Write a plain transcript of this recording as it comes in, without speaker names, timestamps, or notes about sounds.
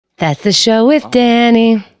That's the show with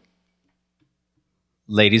Danny.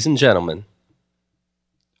 Ladies and gentlemen,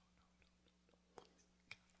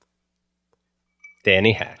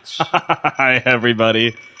 Danny Hatch. Hi,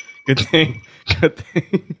 everybody. Good thing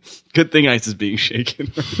Ice is being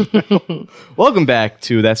shaken right now. Welcome back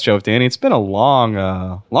to That's Show with Danny. It's been a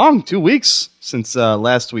long 2 weeks since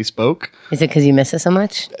last we spoke. Is it because you miss us so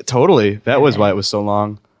much? Totally. That was why it was so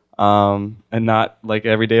long. And not like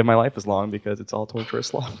every day of my life is long because it's all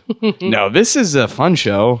torturous long. No, this is a fun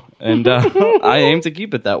show, and I aim to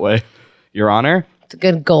keep it that way, Your Honor. It's a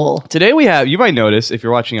good goal. Today we have, you might notice if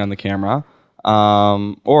you're watching on the camera,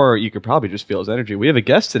 or you could probably just feel his energy. We have a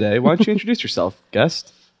guest today. Why don't you introduce yourself,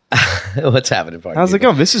 guest? What's happening, party? How's it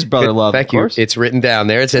going? This is Brother Love. Thank you. It's written down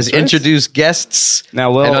there. It says introduce guests.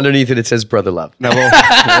 Now, and underneath it says Brother Love. Now,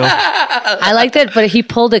 I like that, but he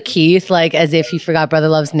pulled a Keith like as if he forgot Brother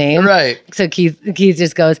Love's name. Right. So Keith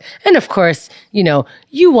just goes, and of course,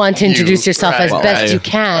 you want to introduce yourself as best you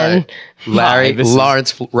can. Right. Larry,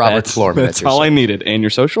 Lawrence, Robert Florman. That's all I needed. And your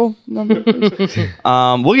social number?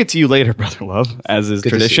 We'll get to you later, Brother Love, as is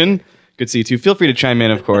tradition. Good to see you too. Feel free to chime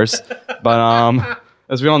in, of course. But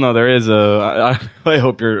as we all know, there is I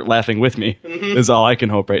hope you're laughing with me, is all I can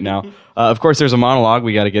hope right now. Of course, there's a monologue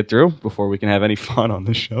we got to get through before we can have any fun on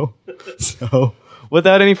the show. So,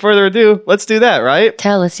 without any further ado, let's do that, right?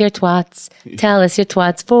 Tell us your twats. Tell us your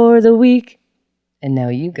twats for the week. And now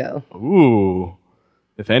you go. Ooh.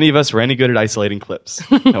 If any of us were any good at isolating clips.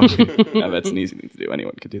 That's an easy thing to do.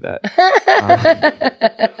 Anyone could do that.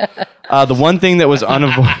 The one thing that was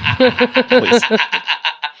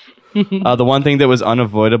the one thing that was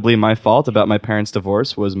unavoidably my fault about my parents'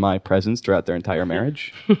 divorce was my presence throughout their entire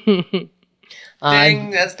marriage. Ding,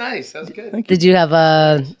 that's nice. That was good. Did you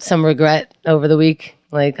have some regret over the week?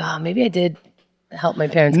 Like, maybe I did help my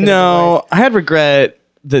parents get a divorce. I had regret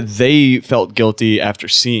that they felt guilty after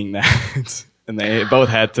seeing that. And they both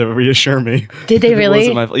had to reassure me. Did they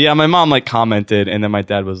really? Yeah, my mom commented, and then my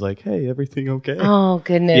dad was like, "Hey, everything okay?" Oh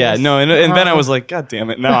goodness. Yeah, no, and then I was like, "God damn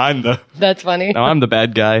it!" Now I'm the That's funny. now I'm the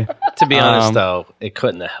bad guy. To be honest, though, it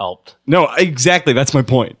couldn't have helped. No, exactly. That's my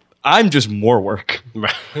point. I'm just more work.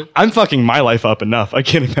 I'm fucking my life up enough. I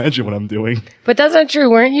can't imagine what I'm doing. But that's not true.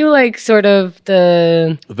 Weren't you like sort of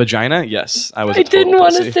the vagina? Yes, I was. I didn't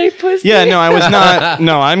want to say pussy. Yeah, no, I was not.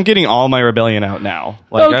 No, I'm getting all my rebellion out now.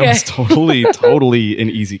 Like I was totally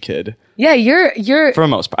an easy kid. Yeah, you're for the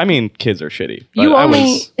most part. I mean, kids are shitty. But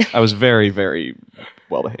I was very, very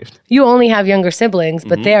well behaved. You only have younger siblings,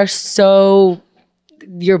 but they are so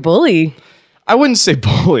your bully. I wouldn't say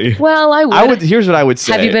bully. Well, I would. Here's what I would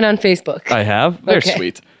say. Have you been on Facebook? I have. They're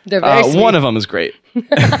sweet. They're very sweet. One of them is great.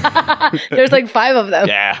 There's like 5 of them.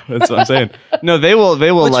 Yeah, that's what I'm saying. No, they will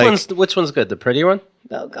Which one's good? The pretty one?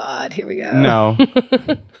 Oh God, here we go. No.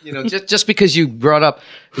 Just because you grew up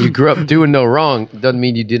doing no wrong doesn't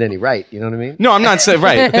mean you did any right. You know what I mean? No, I'm not saying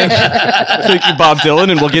right. Thank you, Bob Dylan,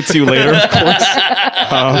 and we'll get to you later, of course.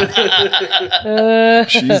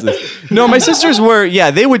 Jesus. No, my sisters were.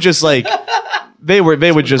 Yeah, they would just like. They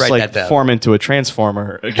would just like form into a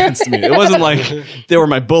transformer against me. It wasn't like they were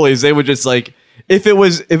my bullies. They would just like if it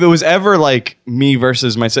was ever like me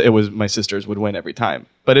versus my sisters would win every time.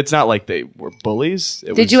 But it's not like they were bullies.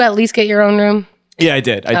 Did you at least get your own room? Yeah, I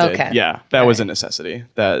did. Okay. Yeah, that was a necessity.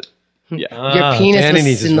 Your penis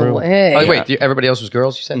was in the way. Oh wait, everybody else was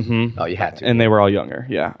girls. You said? Mm-hmm. Oh, you had to. And they were all younger.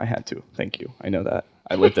 Yeah, I had to. Thank you. I know that.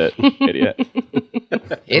 I lived it. Idiot.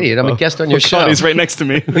 Idiot. I'm a guest on your show. He's right next to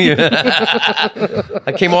me.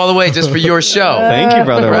 I came all the way just for your show. Thank you,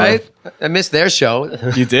 brother. Right? I missed their show.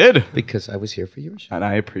 You did? Because I was here for your show. And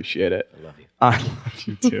I appreciate it. I love you. I love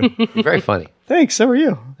you too. You're very funny. Thanks. So are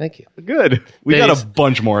you. Thank you. Good. We got a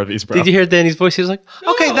bunch more of these, bro. Did you hear Danny's voice? He was like,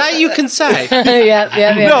 "Okay, that you can say."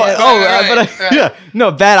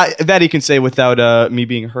 No, that he can say without me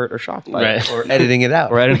being hurt or shocked by it. Or editing it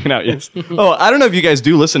out. Yes. Oh, I don't know if you guys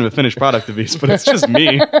do listen to the finished product of these, but it's just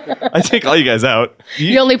me. I take all you guys out.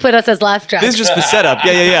 You only put us as laugh tracks. This is just the setup.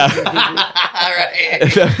 Yeah. All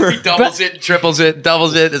right. He doubles it, triples it,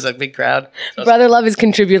 doubles it. There's a big crowd. Brother Love has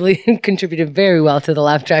contributed very well to the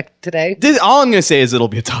laugh track today. All I'm going to say is it'll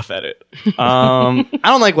be a tough edit. I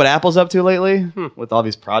don't like what Apple's up to lately with all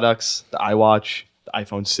these products, the iWatch, the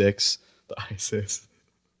iPhone 6, the iSys.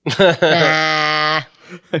 I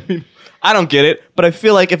mean, I don't get it, but I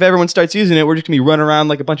feel like if everyone starts using it, we're just going to be running around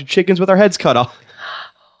like a bunch of chickens with our heads cut off.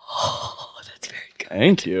 Oh, that's very good.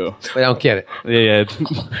 Thank you. I don't get it. Yeah.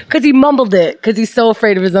 Because he mumbled it, because he's so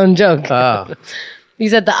afraid of his own joke. Oh. He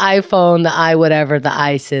said the iPhone, the whatever, the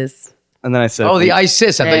ISIS. And then I said, the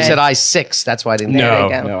ISIS. I thought you said I6. That's why I didn't No,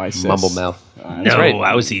 know. ISIS. Mumble mouth. That's right.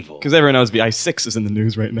 I was evil. Because everyone knows BI6 is in the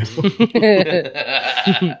news right now.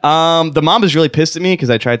 The mom is really pissed at me because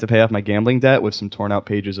I tried to pay off my gambling debt with some torn out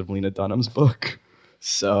pages of Lena Dunham's book.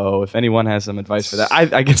 So if anyone has some advice for that,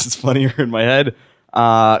 I guess it's funnier in my head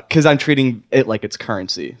because I'm treating it like it's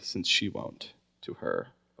currency since she won't to her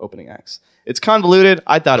opening acts. It's convoluted.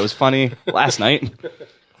 I thought it was funny last night.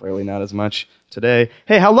 Clearly not as much today.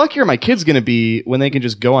 Hey, how lucky are my kids going to be when they can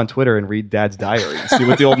just go on Twitter and read Dad's diary and see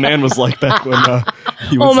what the old man was like back when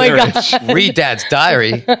he was their age. Read Dad's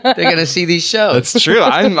diary. They're going to see these shows. That's true.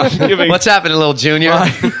 I'm giving... What's happening, little Junior?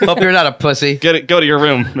 Hope you're not a pussy. Go to your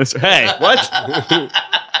room, Mr. Hey, what?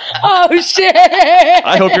 Oh, shit.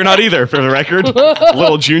 I hope you're not either, for the record.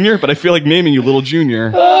 Little Junior, but I feel like naming you Little Junior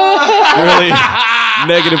really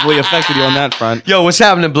negatively affected you on that front. Yo, what's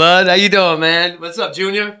happening, blood? How you doing, man? What's up,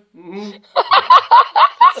 Junior?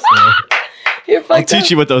 I'll teach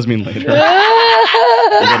you what those mean later. Little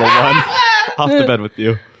one. Off to bed with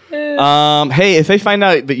you. Hey, if they find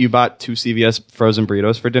out that you bought 2 CVS frozen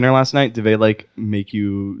burritos for dinner last night, do they make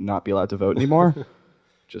you not be allowed to vote anymore?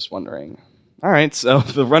 Just wondering. All right, so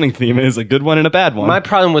the running theme is a good one and a bad one. My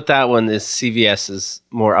problem with that one is CVS is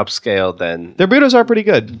more upscale than their burritos are pretty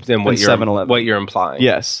good than what 7-Eleven. What you're implying.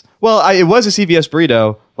 Yes. Well, it was a CVS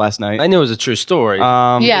burrito last night. I knew it was a true story.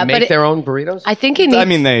 Yeah, Make their own burritos? I think it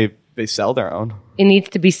needs... they sell their own. It needs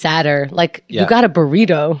to be sadder. You got a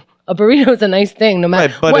burrito. A burrito is a nice thing, no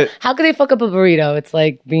matter but how could they fuck up a burrito? It's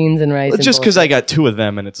like beans and rice. It's just because I got 2 of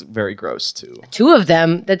them, and it's very gross too. 2 of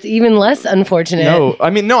them. That's even less unfortunate. No,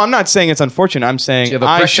 I'm not saying it's unfortunate. I'm saying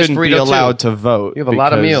I shouldn't be allowed to vote. You have a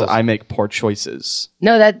lot of meals. I make poor choices.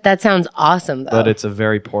 No, that sounds awesome though. But it's a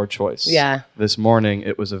very poor choice. Yeah. This morning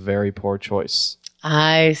it was a very poor choice.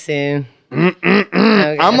 I see.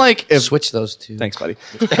 Okay. I'm switch those 2. Thanks, buddy.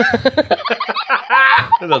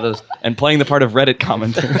 And playing the part of Reddit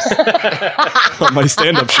commenters on my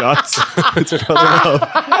stand-up shots. It's brother love.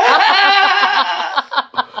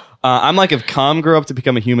 I'm like if Calm grew up to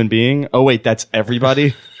become a human being. Oh wait, that's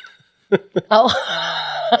everybody. Oh.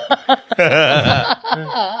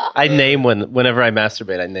 I name whenever I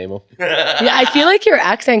masturbate. I name them. Yeah, I feel like your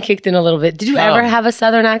accent kicked in a little bit. Did you ever have a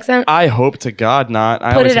Southern accent? I hope to God not.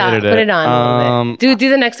 I Put always it on. hated Put it on a little bit. Do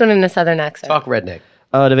the next one in a Southern accent. Talk redneck.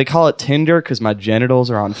 Do they call it Tinder because my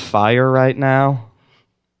genitals are on fire right now?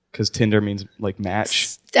 Because Tinder means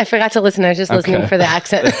match. I forgot to listen. I was just listening for the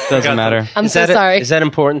accent. Doesn't matter. I'm so sorry. Is that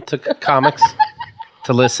important to comics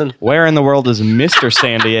to listen? Where in the world is Mr.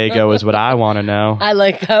 San Diego is what I want to know. I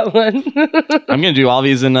like that one. I'm going to do all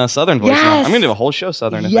these in Southern voice now. I'm going to do a whole show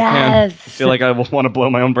Southern if I can. I feel like I want to blow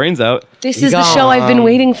my own brains out. This is the show I've been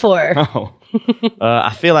waiting for. Oh.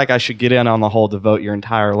 I feel like I should get in on the whole devote your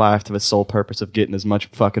entire life to the sole purpose of getting as much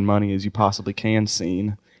fucking money as you possibly can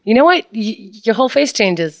scene. You know what? Your whole face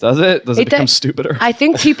changes. Does it? Does it become stupider? I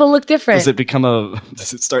think people look different.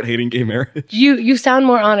 Does it start hating gay marriage? You sound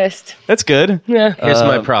more honest. That's good. Yeah. Here's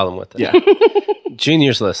my problem with it. Yeah.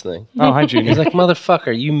 Junior's listening. Oh, hi, Junior. He's like,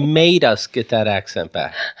 motherfucker, you made us get that accent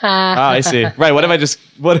back. I see. Right. What if I just...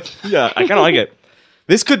 Yeah, I kind of like it.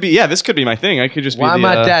 This could be my thing. I could just be Why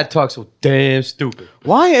my dad talks so damn stupid?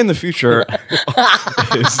 Why in the future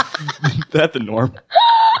is that the norm?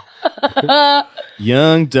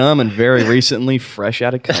 Young, dumb, and very recently fresh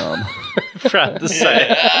out of cum. Proud to say.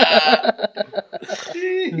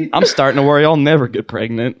 I'm starting to worry I'll never get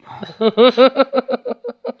pregnant.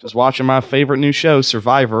 Just watching my favorite new show,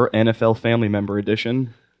 Survivor, NFL Family Member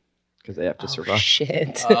Edition. Because they have to survive.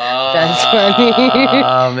 Shit. That's funny.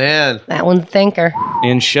 Oh, man. That one's a thinker.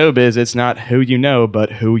 In showbiz, it's not who you know,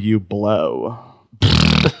 but who you blow.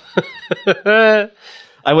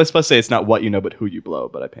 I was supposed to say it's not what you know, but who you blow,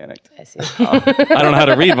 but I panicked. I see. I don't know how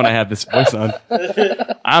to read when I have this voice on.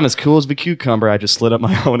 I'm as cool as the cucumber. I just slid up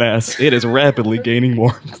my own ass. It is rapidly gaining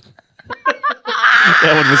warmth.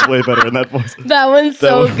 That one was way better in that voice. That one's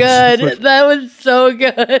so good. That was so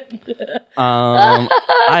good. I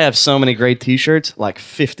have so many gray t-shirts, like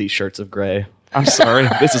 50 shirts of gray. I'm sorry.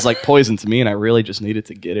 This is like poison to me, and I really just needed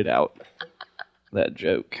to get it out. That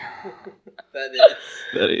joke. That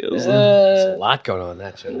is. There's a lot going on in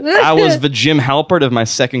that show. I was the Jim Halpert of my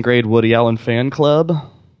second grade Woody Allen fan club.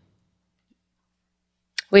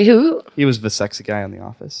 Wait, who? He was the sexy guy in The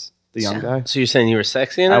Office. The young guy. So you're saying you were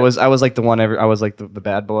sexy in it? I was like the one. I was like the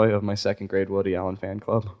bad boy of my second grade Woody Allen fan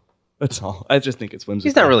club. That's all. I just think it's whimsical.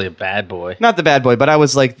 He's not really a bad boy. Not the bad boy, but I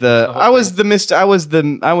was like the. I was the Mr.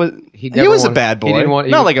 He was a bad boy. He didn't want.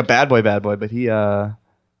 Not like a bad boy, but he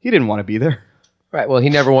didn't want to be there. Right. Well, he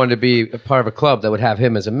never wanted to be a part of a club that would have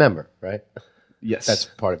him as a member. Right. Yes, that's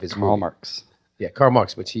part of his Karl movie. Marx. Yeah, Karl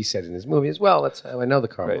Marx, which he said in his movie as well. That's how I know the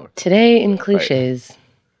Karl Marx. Today in cliches.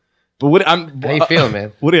 But How you feeling,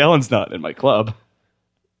 man? Woody Allen's not in my club.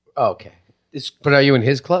 Oh, okay. But are you in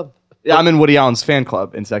his club? Yeah, I'm in Woody Allen's fan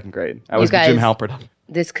club in second grade. I was the Jim Halpert.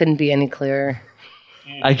 This couldn't be any clearer.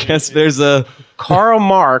 I guess there's a... Karl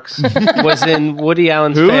Marx was in Woody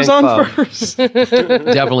Allen's Who fan was on club. first?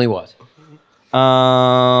 Definitely was.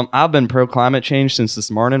 I've been pro climate change since this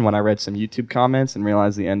morning when I read some YouTube comments and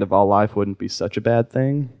realized the end of all life wouldn't be such a bad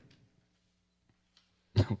thing.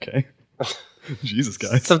 Okay. Jesus,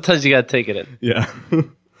 guys. Sometimes you got to take it in. Yeah.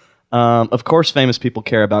 Of course, famous people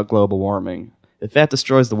care about global warming. If that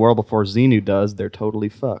destroys the world before Xenu does, they're totally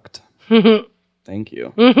fucked. Thank you.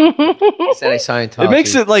 Is that a Scientology? It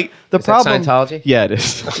makes it like the Is problem. that Scientology? Yeah, it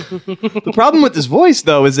is. The problem with this voice,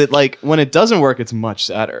 though, is that like when it doesn't work, it's much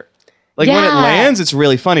sadder. Like when it Yeah. lands, it's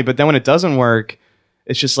really funny, but then when it doesn't work,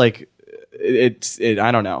 it's just like it's.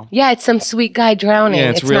 I don't know. Yeah, it's some sweet guy drowning. Yeah,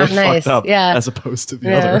 it's really not nice. fucked up. Yeah. As opposed to the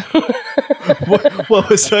Yeah. other. What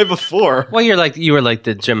was I before? Well, you were like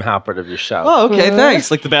the Jim Halpert of your show. Oh, okay, thanks.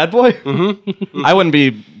 Like the bad boy. Mm-hmm. I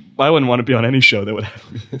wouldn't want to be on any show that would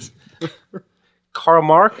have me. Karl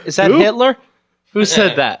Marx? Is that Who? Hitler? Who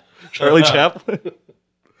said that? Charlie Chaplin.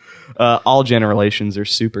 All generations are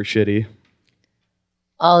super shitty.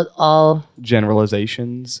 All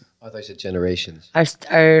Generalizations I thought you said generations.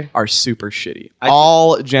 are super shitty.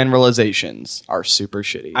 All generalizations are super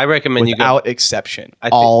shitty. I recommend you go- without exception. I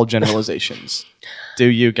think- All generalizations. Do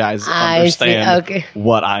you guys I see, understand okay.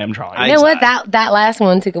 what I am trying? You know what? That last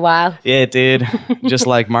one took a while. Yeah, it did. Just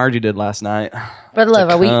like Margie did last night. Brother Love,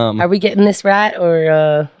 come. are we getting this right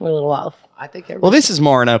or we're a little off? I think Well, this is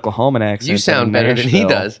more an Oklahoman accent. You sound than better than he Nashville.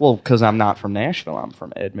 does. Well, because I'm not from Nashville. I'm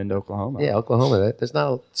from Edmond, Oklahoma. Yeah, Oklahoma. There's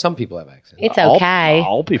not some people have accents. It's okay.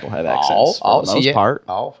 All people have accents for the most part.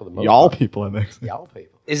 All for the most Y'all part. people have accents. Y'all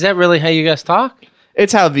people. Is that really how you guys talk?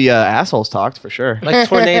 It's how the assholes talked, for sure. Like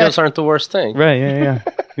tornadoes aren't the worst thing. Right, yeah.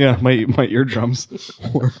 Yeah, my eardrums.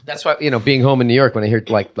 That's why being home in New York when I hear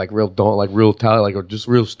like real or just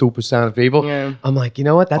real stupid sounding people, Yeah. I'm like, you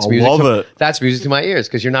know what? That's I music. love it. That's music to my ears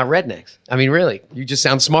because you're not rednecks. I mean, really, you just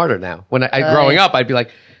sound smarter now. When I growing up, I'd be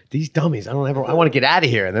like, these dummies. I want to get out of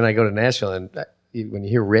here. And then I go to Nashville and when you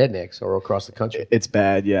hear rednecks or across the country, It's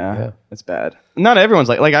bad, yeah. It's bad. Not everyone's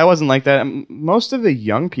like I wasn't like that. Most of the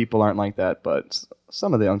young people aren't like that, but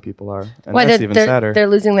some of the young people are. And Why, that's even sadder. they're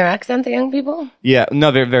losing their accent, the young people? Yeah, no,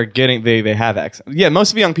 they're getting they have accents. Yeah,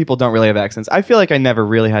 most of the young people don't really have accents. I feel like I never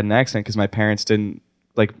really had an accent because my parents didn't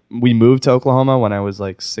like. We moved to Oklahoma when I was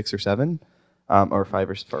like 6 or 7, or 5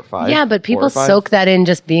 or 5. Yeah, but 4 people or 5. soak that in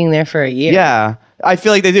just being there for a year. Yeah, I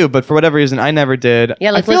feel like they do, but for whatever reason, I never did.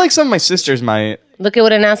 Yeah, like, I feel look- like some of my sisters might. Look at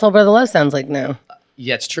what an asshole Brother Love sounds like now.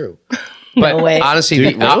 yeah, it's true. But way. honestly,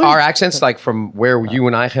 Dude, really? our accents, like from where you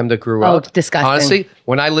and I, Chemda, grew Oh, up. disgusting. Honestly,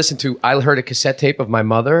 when I heard a cassette tape of my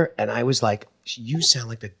mother, and I was like, you sound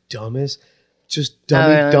like the dumbest, just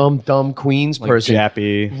dumb Queens person.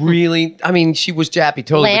 Jappy. Really? I mean, she was jappy,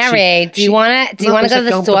 totally. but Larry, do you want to go to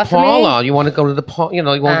the store for me? Paula. You want to go to the you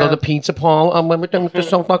want to go to the Pizza Paula? I'm like,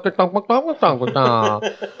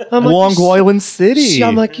 Long Island City.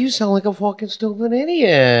 I'm like, you sound like a fucking stupid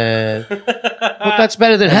idiot. But that's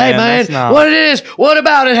better than, hey, Man, man, that's not- what it is? What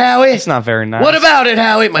about it, Howie? It's not very nice. What about it,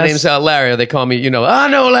 Howie? My name's Larry. They call me, I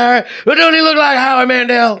know Larry. But don't he look like Howie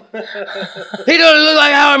Mandel? He doesn't look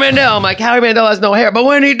like Howie Mandel. I'm like, Howie Mandel has no hair. But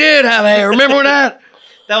when he did have hair, remember that?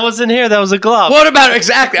 That wasn't here. That was a glove. What about it?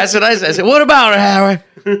 Exactly. That's what I said. I said, what about it,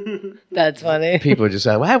 Howie? That's funny. People are just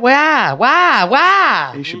like,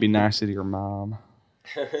 why? You should be nicer to your mom.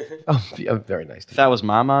 Oh, I'm very nice. If that was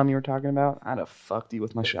my mom you were talking about, I'd have fucked you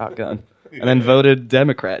with my shotgun. And then voted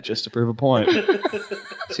Democrat just to prove a point.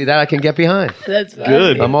 See, that I can get behind. That's funny.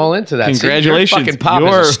 Good. I'm all into that. Congratulations. See, your fucking pop is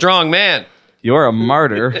You're- a strong man. You're a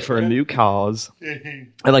martyr for a new cause.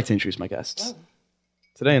 I'd like to introduce my guests.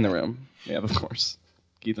 Today in the room, we have, of course,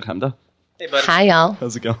 Keith and Chemda. Hey, buddy. Hi, y'all.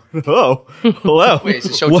 How's it going? Oh, hello. Wait, is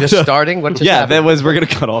the show What just a- starting? What just Yeah, happened? we're going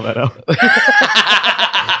to cut all that out.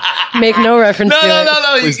 Make no reference to it.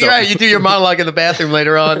 No. Please You're don't. right. You do your monologue in the bathroom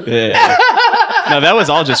later on Yeah. No, that was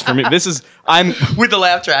all just for me. I'm with the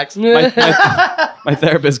laugh tracks. my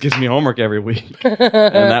therapist gives me homework every week, and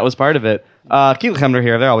that was part of it. Keith and Chemda are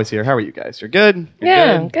here. They're always here. How are you guys? You're good? You're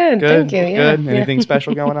Yeah, good. Thank you. Yeah, Good. yeah. Anything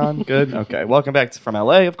special going on? Good. Okay. Welcome back from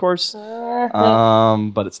LA, of course.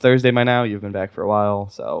 But it's Thursday by now. You've been back for a while,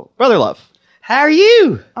 so Brother Love, How are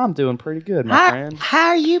you? I'm doing pretty good, my friend.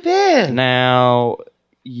 How you been? Now,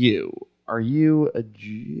 are you a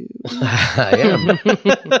Jew? I am.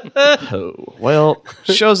 Oh, well,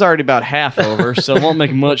 show's already about half over, so it won't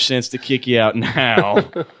make much sense to kick you out now.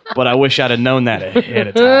 but I wish I'd have known that ahead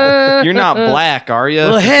of time. You're not black, are you?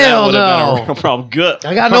 Well, hell That would've been a no. real problem. Good.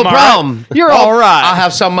 I got no Am I problem. right? You're all right. I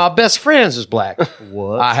have some of my best friends is black.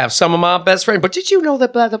 What? I have some of my best friends. But did you know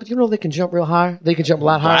that black? You know they can jump real high. They can jump a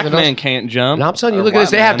lot higher Black than us. man can't jump. And I'm telling you, Or look at this.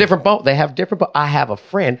 white They have man. different bones. They have different bones. I have a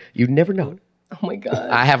friend. You'd never know. Oh my god.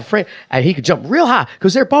 I have a friend, and he could jump real high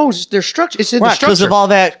because their bones, their structure, it's in the Right, because structure. of all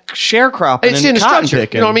that sharecropping It's in and the cotton structure.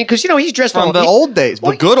 picking. You know what I mean? Because he's dressed From all the old days,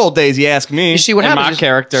 Well, the good old days, you ask me. You see what and happens my is-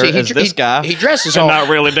 character see, is this guy. He dresses and all. not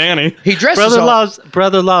really Danny. He dresses all.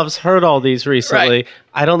 Brother Love's heard all these recently. Right.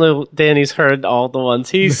 I don't know. Danny's heard all the ones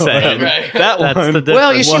he's saying. Right. That That's one. the difference.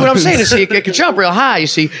 Well, you see what I'm saying? You see, it can jump real high. You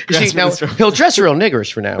see, now he'll dress real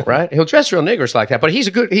niggerish for now, right? He'll dress real niggerish like that. But he's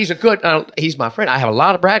my friend. I have a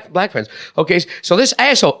lot of black friends. Okay, so this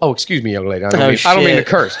asshole. Oh, excuse me, young lady. I don't mean to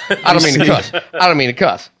curse. I don't mean to cuss. I don't mean to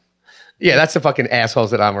cuss. Yeah, that's the fucking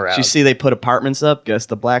assholes that I'm around. You see, they put apartments up. Guess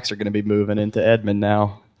the blacks are going to be moving into Edmond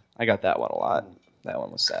now. I got that one a lot. That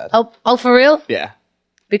one was sad. Oh, for real? Yeah,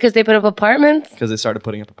 Because they put up apartments, because they started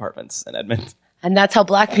putting up apartments in Edmond. and that's how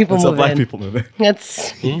black people So move black in. people move in.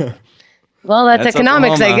 That's well, that's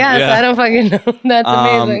economics, I Oklahoma. guess. Yeah. I don't fucking know. That's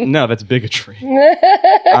amazing. No, that's bigotry.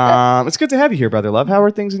 It's good to have you here, Brother Love. How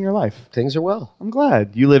are things in your life? things are well. I'm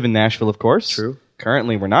glad. You live in Nashville, of course. True.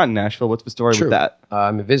 Currently, we're not in Nashville. What's the story with that?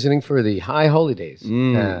 I'm visiting for the high holy days.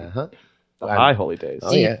 The high holy days.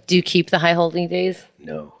 Oh, yeah. Do you keep the high holy days?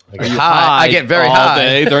 No. I get high. I get very all high.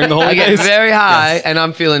 day during the holy I get days? very high, and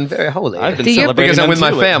I'm feeling very holy. I've been Do you- celebrating because I'm them with my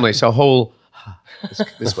too. family, so whole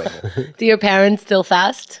this way. Do your parents still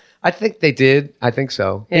fast? I think they did. I think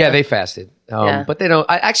so. Yeah. Yeah, they fasted. Yeah. But they don't.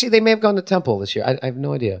 Actually, they may have gone to temple this year. I have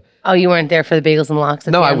no idea. Oh, you weren't there for the bagels and lox?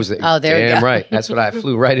 at No, the I end? was there. Oh, there you Damn go. right. That's what I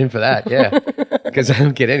flew right in for that. Yeah, because I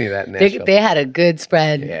don't get any of that in They, Nashville. they had a good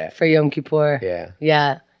spread Yeah. for Yom Kippur. Yeah.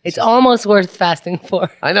 Yeah. It's almost worth fasting for.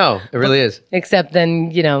 I know it really is. Except then,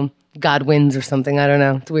 God wins or something. I don't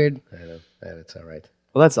know. It's weird. I know. That's all right.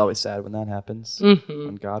 Well, that's always sad when that happens.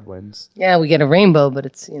 When God wins. Yeah, we get a rainbow, but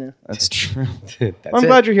it's, That's true. That's I'm it.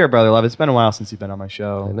 glad you're here, Brother Love. It's been a while since you've been on my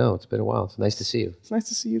show. I know it's been a while. It's nice to see you. It's nice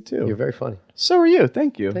to see you, too. You're very funny. So are you.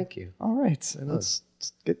 Thank you. Thank you. All right. Let's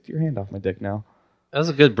get your hand off my dick now. That was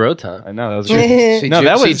a good bro time. I know. That was good. See, No,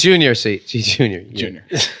 that see, was- Junior. See, Junior. Junior.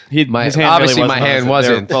 Yeah. His hand Obviously, really my hand on us.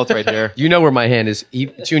 wasn't. They're both right here. You know where my hand is,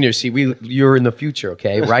 Junior. See, you're in the future,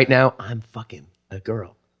 okay? Right now, I'm fucking a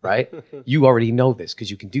girl, right? You already know this because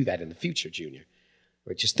you can do that in the future, Junior.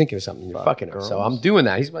 We're just thinking of something, you're fucking her. So I'm doing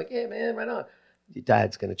that. He's like, yeah, man, right on. Your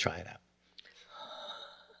dad's gonna try it out.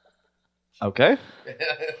 Okay.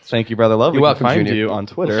 Thank you, Brother Love. You're We welcome, can find Junior. you on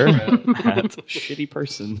Twitter at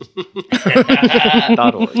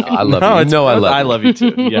shittyperson.org. I love you. You know I love you. I love you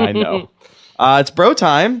too. Yeah, I know. It's bro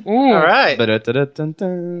time. All right.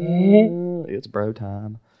 It's bro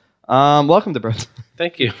time. Welcome to bro time.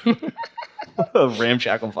 Thank you. A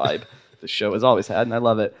ramshackle vibe the show has always had, and I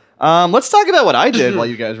love it. Let's talk about what I did while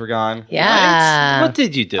you guys were gone. Yeah. What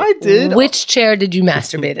did you do? I did. Which chair did you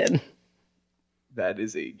masturbate in? That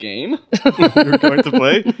is a game we're going to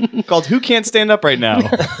play called Who Can't Stand Up Right Now?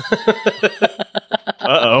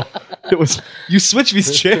 Uh-oh. It was you switch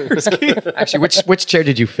these chairs. Keith. Actually, which chair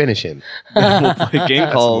did you finish in? We'll play a game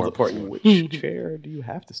more called important. Which Chair Do You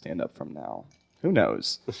Have to Stand Up From Now? Who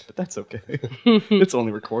knows? But that's okay. It's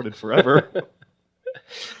only recorded forever.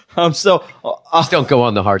 Just don't go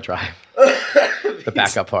on the hard drive. The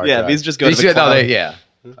backup hard drive. Yeah, these just go to the cloud. yeah.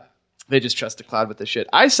 They just trust the cloud with this shit.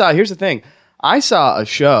 Here's the thing. I saw a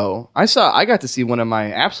show. I got to see one of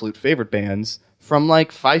my absolute favorite bands from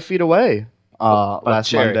like 5 feet away last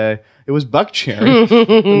Cherry. Monday. It was Buck Cherry.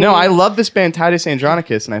 No, I love this band Titus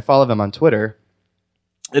Andronicus, and I follow them on Twitter.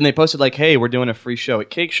 And they posted like, "Hey, we're doing a free show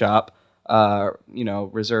at Cake Shop.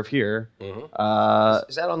 Reserve here."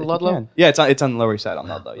 Is that on the Ludlow? Yeah, it's on the Lower East Side on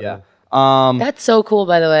Ludlow. Yeah. That's so cool,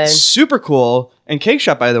 by the way. Super cool. And Cake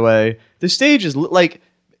Shop, by the way, the stage is like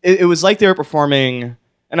it was like they were performing.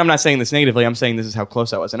 And I'm not saying this negatively. I'm saying this is how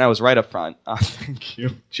close I was, and I was right up front. Thank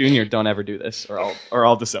you, Junior. Don't ever do this, or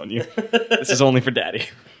I'll disown you. This is only for Daddy.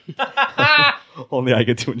 Only I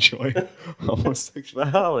get to enjoy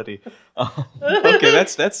homosexuality. Okay,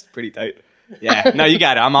 that's pretty tight. Yeah, no, you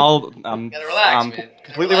got it. I'm relax, man.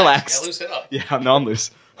 completely relaxed. Gotta loosen up. Yeah, no, I'm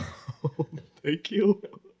loose. Thank you.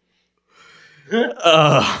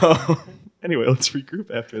 Anyway, let's regroup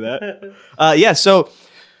after that.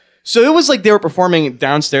 So it was like they were performing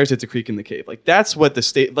downstairs at the Creek in the Cave. Like that's what the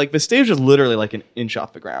stage. Like the stage was literally like an inch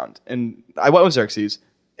off the ground. And I went with Xerxes,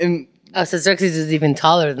 and Oh, so Xerxes is even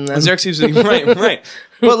taller than them. Xerxes was right.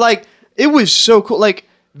 But like it was so cool. Like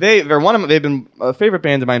they've been a favorite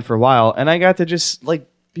band of mine for a while, and I got to just like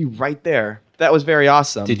be right there. That was very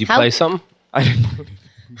awesome. Did you How- play something? I didn't.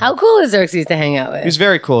 How cool is Xerxes to hang out with? He's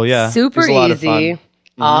very cool. Yeah, Super He's a lot of easy. fun.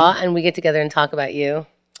 Aw, and we get together and talk about you.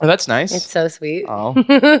 Oh, that's nice. It's so sweet. Oh,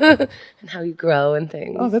 And how you grow and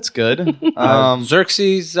things. oh, that's good.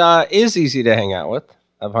 Xerxes is easy to hang out with.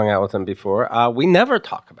 I've hung out with him before. We never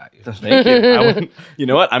talk about you. Thank you. You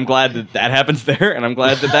know what? I'm glad that happens there, and I'm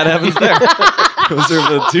glad that happens there. Those are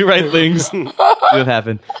the two right things that have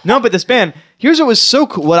happened. No, but this band, here's what was so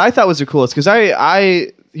cool. What I thought was the coolest, because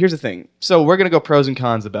here's the thing. So we're going to go pros and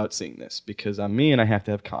cons about seeing this, because I'm me and I have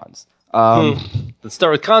to have cons. Let's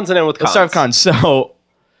start with cons and end with cons. Let's start with cons.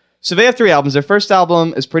 So they have 3 albums. Their first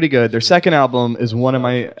album is pretty good. Their second album is one of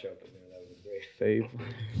my favorites.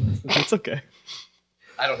 That's okay.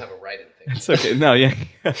 I don't have a right in things. It's okay. No, yeah.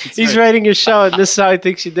 He's writing your show, and this is how he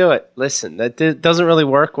thinks you do it. Listen, that doesn't really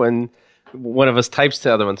work when one of us types to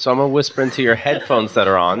the other one. So I'm going to whisper into your headphones that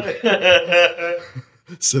are on.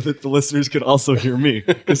 So that the listeners can also hear me,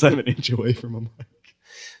 because I'm an inch away from a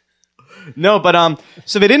mic. No, but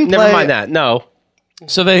so they didn't play. Never mind that. No.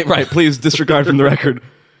 So please disregard from the record.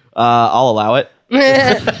 I'll allow it.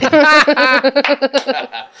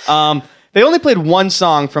 They only played one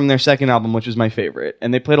song from their second album, which is my favorite.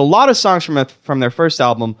 And they played a lot of songs from their first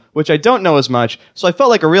album, which I don't know as much. So I felt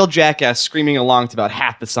like a real jackass screaming along to about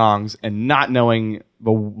half the songs and not knowing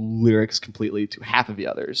the lyrics completely to half of the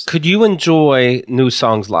others. Could you enjoy new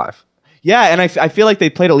songs live? Yeah, and I feel like they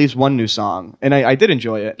played at least one new song. And I did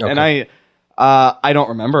enjoy it. Okay. And I don't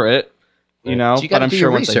remember it, So but I'm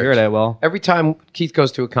sure once I hear it, I will. Every time Keith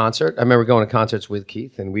goes to a concert, I remember going to concerts with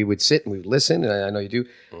Keith, and we would sit and we would listen, and I know you do.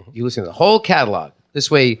 You listen to the whole catalog. This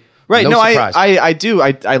way, right? No, surprise. I do.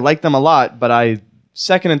 I like them a lot, but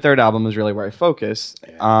second and third album is really where I focus.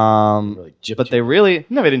 Really but they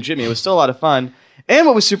didn't jip me. It was still a lot of fun. And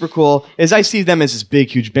what was super cool is I see them as this big,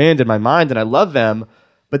 huge band in my mind, and I love them.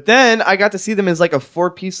 But then I got to see them as like a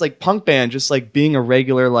 4-piece like punk band, just like being a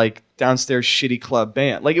regular like downstairs shitty club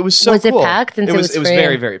band. Like it was so cool. Was it packed? It was free?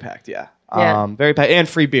 very, very packed. Yeah. Yeah. Very packed, and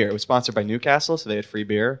free beer. It was sponsored by Newcastle, so they had free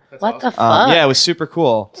beer. What the fuck? Yeah, it was super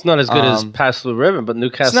cool. It's not as good as Pass the Ribbon, but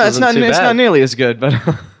Newcastle It's not nearly as good, but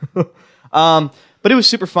but it was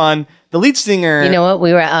super fun. The lead singer, You know what?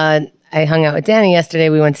 We were. I hung out with Danny yesterday.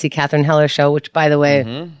 We went to see Catherine Heller's show, which, by the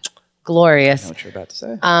way, glorious. I know what you're about to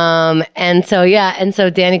say. And so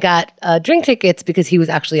Danny got drink tickets because he was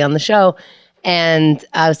actually on the show, and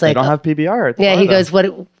I was They like, don't have PBR. At the yeah. bar, He though. goes,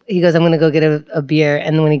 what? He goes, I'm gonna go get a beer,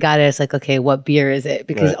 and then when he got it, it's like, okay, what beer is it?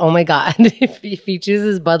 Because oh my god, if he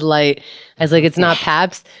chooses Bud Light, I was like, it's not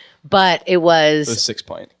Pabst, but it was. It was 6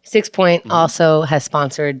 Point. 6 Point also has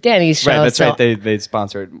sponsored Danny's show. Right, that's so, right. They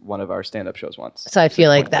sponsored one of our stand-up shows once. So I feel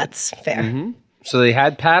like that's fair. Mm-hmm. So they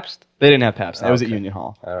had Pabst? They didn't have Pabst. That was at Union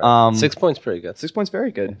Hall. All right. 6 Point's pretty good. 6 Point's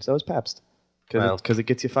very good. So is Pabst. Because it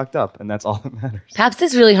gets you fucked up, and that's all that matters. Pabst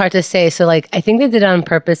is really hard to say. So, like, I think they did it on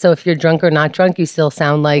purpose. So if you're drunk or not drunk, you still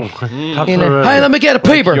sound like, you know. Hey, let me get a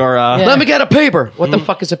peeber. Your, Let me get a peeber. What the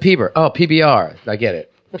fuck is a peeber? Oh, PBR. I get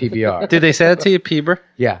it. PBR. Did they say that to you, Peeber?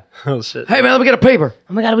 Yeah. Oh, shit. Hey, man, let me get a peeber.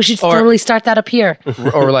 Oh my god, we should totally start that up here.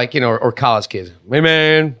 Or like, or college kids. Hey,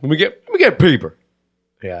 man, let me get a peeber.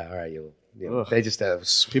 Yeah, all right. They just have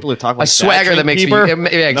people who talk like a swagger that makes Peeber? me.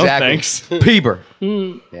 Yeah, exactly. No thanks. Peeber.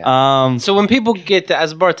 So when people get,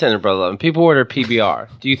 as a bartender, brother, when people order PBR,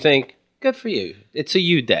 do you think, good for you, it's a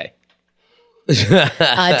you day?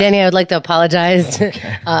 Danny, I would like to apologize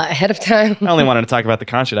ahead of time. I only wanted to talk about the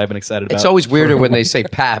concert I've been excited about. It's always weirder when they say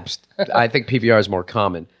Pabst. I think PBR is more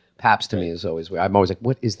common. Pabst to me is always weird. I'm always like,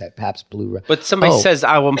 what is that Pabst Blue? But somebody says,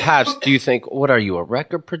 I want Pabst. Do you think, what are you, a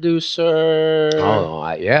record producer?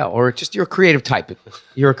 Oh, yeah. Or just you're a creative type.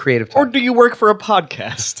 You're a creative type. Or do you work for a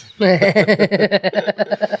podcast?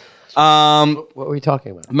 What were you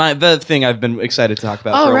talking about? The thing I've been excited to talk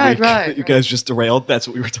about Oh, for a right, week right, that you guys just derailed. That's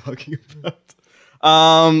what we were talking about.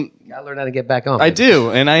 Gotta learn how to get back on. I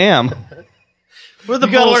do, and I am. We're the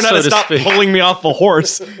You gotta learn how to stop speak. pulling me off the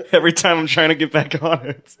horse every time I'm trying to get back on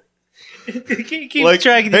it. Keep Like,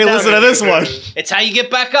 dragging hey, you down. listen to this one. It's how you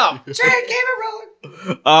get back up. Keep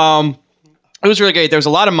it rolling. It was really great. There was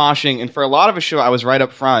a lot of moshing, and for a lot of a show, I was right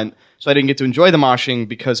up front, so I didn't get to enjoy the moshing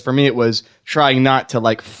because for me, it was trying not to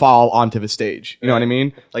like fall onto the stage. You know what I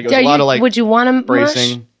mean? Like it was a lot of like would you want to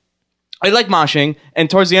bracing. I like moshing, and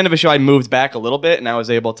towards the end of the show, I moved back a little bit, and I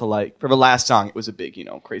was able to like for the last song, it was a big,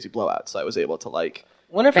 crazy blowout, so I was able to like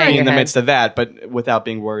Whenever be in the head. midst of that, but without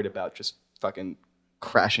being worried about just fucking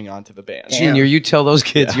crashing onto the band. Junior, you tell those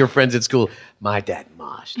kids, your friends at school, my dad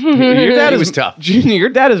moshed. Your dad It was tough. Junior, your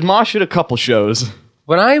dad has moshed at a couple shows.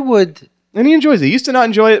 when I would And he enjoys it. He used to not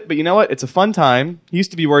enjoy it, but you know what? It's a fun time. He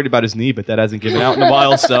used to be worried about his knee, but that hasn't given out in a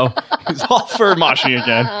while, so he's all for moshing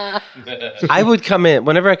again. I would come in,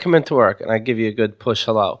 whenever I come into work, and I give you a good push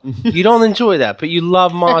hello. You don't enjoy that, but you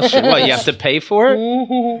love moshing. What, you have to pay for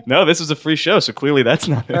it? No, this was a free show, so clearly that's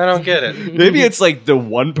not it. I don't get it. Maybe it's like the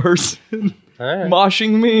one person Right.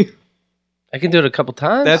 moshing me. I can do it a couple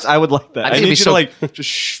times. I would like that. I think need it'd you be to like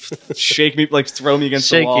just shake me, like throw me against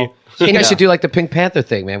the Shake wall. you. You think I should do like the Pink Panther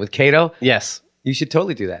thing, man, with Kato? Yes. You should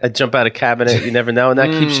totally do that. I jump out of cabinet, you never know, and that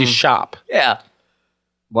keeps you sharp. Yeah.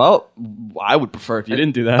 Well, I would prefer if you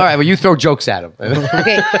didn't do that. All right, well, you throw jokes at him.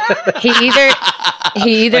 Okay, he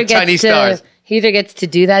either Like gets Chinese to stars. he either gets to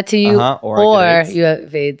do that to you, or I or get AIDS. you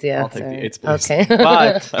have AIDS. Yeah, I'll take the AIDS, please. Okay.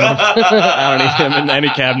 But I don't need him in any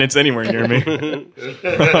cabinets anywhere near me.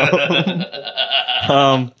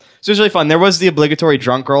 So it was really fun. There was the obligatory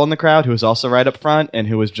drunk girl in the crowd who was also right up front and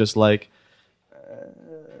who was just like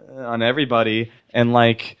on everybody and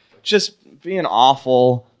like just being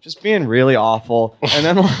awful, just being really awful. And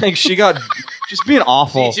then like she got just being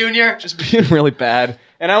awful, Junior? just being really bad.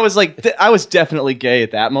 And I was like, I was definitely gay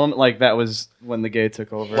at that moment. Like that was when the gay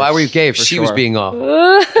took over. Why were you gay if For she was sure. being off?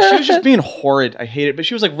 She was just being horrid. I hate it. But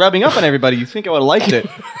she was like rubbing up on everybody. You think I would have liked it.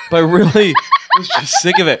 But I really was just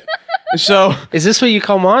sick of it. So is this what you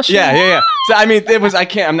call moshing? yeah. So I mean, it was. I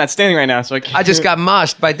can't. I'm not standing right now, so I can't. I just got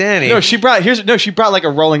moshed by Danny. No, she brought like a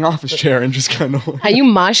rolling office chair and just kind of. Are you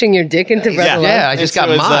moshing your dick into Brother Love? Yeah, I just got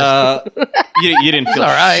It was, moshed. you didn't feel All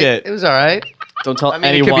right. shit. It was all right. Don't tell I mean,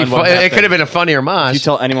 anyone what happened. it could have been a funnier mosh. You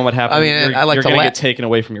tell anyone what happened. I mean, I like you're to gonna laugh. get taken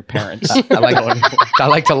away from your parents. I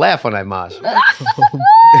like to laugh when I mosh.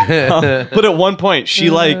 But at one point, she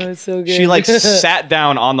it's so good. she like sat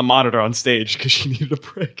down on the monitor on stage because she needed a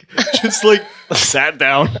break. Just like sat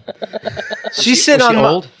down. She's sitting Was on she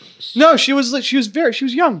old? No, she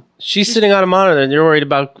was young. She's sitting on a monitor, and you're worried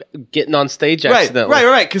about getting on stage accidentally.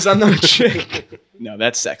 Right. Because I'm not a chick. No,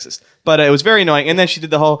 that's sexist. But it was very annoying. And then she did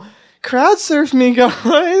the whole crowd surf me,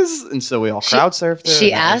 guys. And so we all crowd surfed her.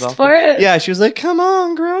 She and that was asked awful. for it? Yeah, she was like, "Come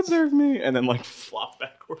on, crowd surf me," and then like flopped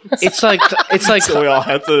backwards. It's like So we all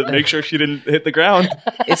had to make sure she didn't hit the ground.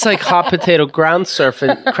 it's like hot potato crowd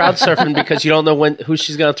surfing because you don't know who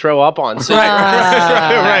she's gonna throw up on. So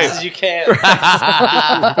Right. you can't.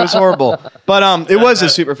 It was horrible, but it was a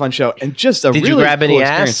super fun show and just a Did really you grab any cool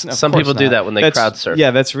ass? experience. No, of Some course people do not. that when they That's- crowd surf.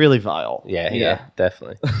 Yeah, that's really vile. Yeah,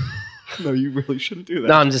 definitely. No, you really shouldn't do that.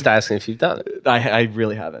 No, I'm just asking if you've done it. I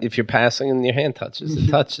really haven't. If you're passing and your hand touches, it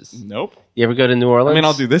touches. Nope. You ever go to New Orleans? I mean,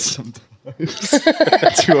 I'll do this sometimes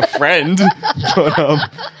to a friend, but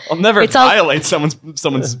I'll never It's all- violate someone's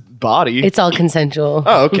body. It's all consensual.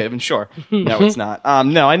 Oh, okay, then sure. No, it's not.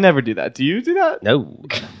 No, I never do that. Do you do that? No,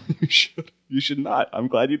 You should. You should not. I'm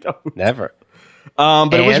glad you don't. never.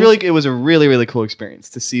 But it And? was a really, really cool experience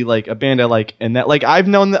to see like a band I like, and that like I've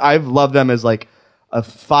loved them as like a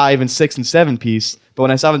 5 and 6 and 7 piece. But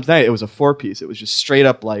when I saw them tonight, it was a 4 piece. It was just straight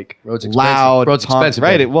up like Road's expensive. loud, Road's punk, expensive,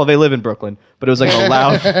 right? baby. Well, they live in Brooklyn, but it was like a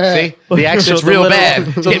loud. See? The actual, It's real the bad.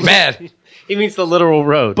 literal- It's getting bad. He means the literal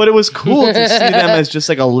road. But it was cool to see them as just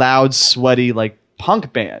like a loud, sweaty, like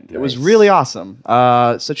punk band. It was really awesome.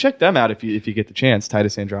 So check them out if you get the chance.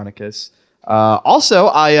 Titus Andronicus. Also,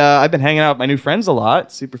 I've been hanging out with my new friends a lot.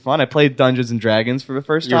 It's super fun. I played Dungeons and Dragons for the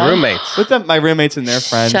first Your time. roommates. With them, my roommates and their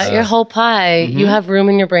friends. Shut your whole pie. You have room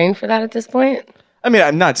in your brain for that at this point? I mean,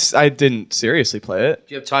 I didn't seriously play it.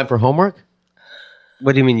 Do you have time for homework?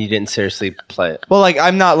 What do you mean you didn't seriously play it? Well, like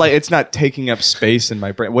I'm not like it's not taking up space in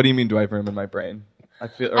my brain. What do you mean? Do I have room in my brain? I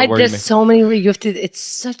feel. Or what do you There's mean? so many. You have to. It's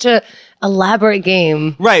such a elaborate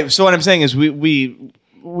game. Right. So what I'm saying is we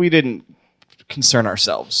didn't concern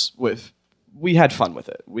ourselves with. We had fun with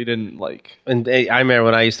it. We didn't like. And I remember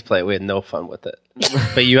when I used to play it, we had no fun with it.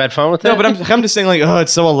 But you had fun with it? No, but I'm just saying like, oh,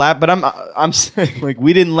 it's so elaborate. But I'm saying like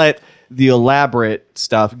we didn't let the elaborate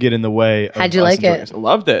stuff get in the way. How'd you us like enjoying it? I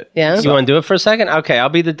loved it. Yeah? You want to do it for a second? Okay, I'll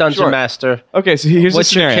be the dungeon Sure. master. Okay, so here's What's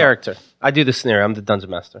the your scenario. character? I do the scenario. I'm the dungeon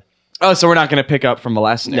master. Oh, so we're not going to pick up from the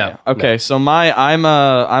last scenario. No, Okay, no. so I'm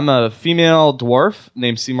a female dwarf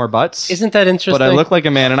named Seymour Butts. Isn't that interesting? But I look like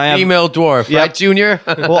a man, and I have Female dwarf, Yep. right, Junior?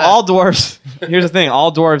 well, all dwarves. Here's the thing: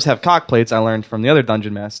 all dwarves have cock plates. I learned from the other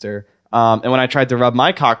dungeon master. And when I tried to rub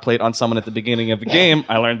my cock plate on someone at the beginning of the game,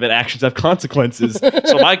 I learned that actions have consequences.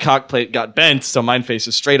 So my cock plate got bent, so mine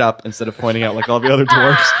faces straight up instead of pointing out like all the other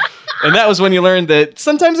dwarves. And that was when you learned that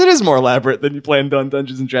sometimes it is more elaborate than you play in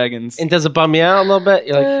Dungeons and Dragons. And does it bum you out a little bit?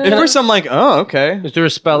 You're like, At first, I'm like, oh, okay. is there a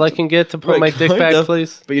spell I can get to put my dick Kind back, of.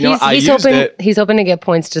 please? But you know, I he's used hoping, it. He's hoping to get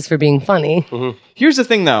points just for being funny. Here's the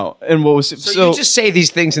thing, though, and what was So you just say these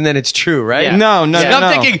things and then it's true, right? Yeah. no.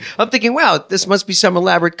 I'm thinking, wow, this must be some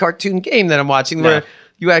elaborate cartoon game that I'm watching where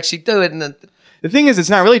you actually do it. And then, the thing is, it's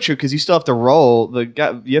not really true because you still have to roll.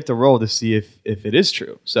 You have to roll to see if it is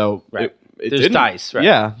true. So Right. it There's didn't. dice, right?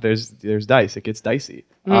 Yeah, there's dice. It gets dicey.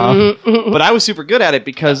 But I was super good at it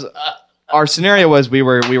because our scenario was we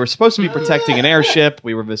were supposed to be protecting an airship.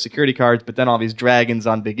 We were the security guards, but then all these dragons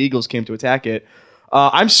on big eagles came to attack it.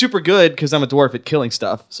 I'm super good because I'm a dwarf at killing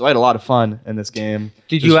stuff, so I had a lot of fun in this game.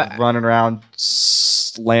 Did Just you running around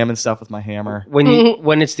slamming stuff with my hammer?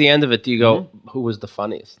 When it's the end of it, do you go, who was the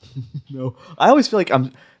funniest? No, I always feel like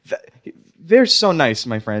they're so nice,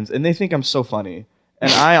 my friends, and they think I'm so funny,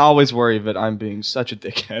 and I always worry that I'm being such a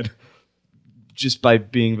dickhead just by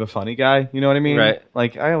being the funny guy. You know what I mean? Right.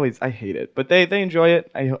 Like I hate it, but they enjoy it.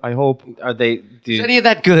 I hope. Are they? is any of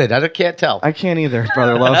that good? I can't tell. I can't either,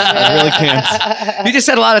 brother love. I really can't. You just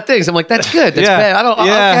said a lot of things. I'm like, that's good. That's Yeah. bad. I don't.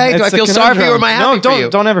 Yeah, Okay. Do I it's a feel sorry for you or am I happy No, for you?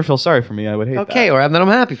 don't ever feel sorry for me. I would hate that. Okay, or then I'm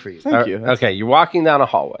happy for you. Thank you. Okay, you're walking down a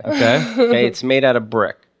hallway. Okay. Okay, it's made out of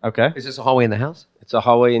brick. Okay. Is this a hallway in the house? It's a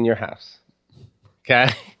hallway in your house. Okay.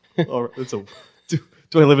 Oh,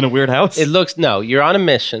 do I live in a weird house? No, you're on a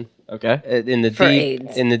mission Okay. in the For deep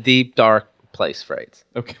AIDS. in the deep dark place for AIDS.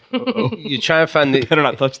 Okay. Uh-oh. You try and find the. Better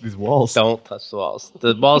not touch these walls. Don't touch the walls.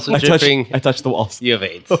 The walls are I dripping. touch the walls. You have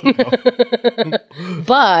AIDS,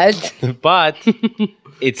 But but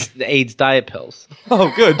it's the AIDS diet pills.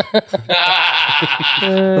 Oh, good.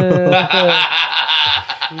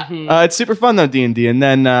 It's super fun though, D&D. And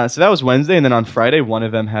then so that was Wednesday, and then on Friday, one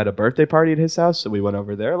of them had a birthday party at his house, so we went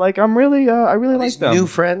over there. Like I really like them. New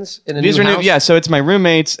friends in a These new are house? new. Yeah, so it's my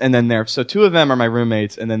roommates, and then so two of them are my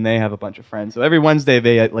roommates, and then they have a bunch of friends. So every Wednesday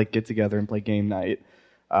they like get together and play game night.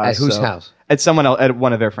 At whose house? At someone else, at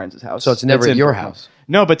one of their friends' house. So it's never at in your Brooklyn. house?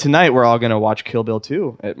 No, but tonight we're all gonna watch Kill Bill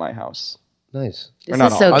 2 at my house. Nice. this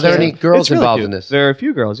not is so all. Are there cute. any girls It's really involved cute. in this? There are a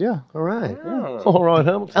few girls, yeah. All right. All right,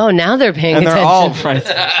 Hamilton. Oh, now they're paying And they're attention. all friends.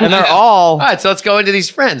 And they're all All right, so let's go into these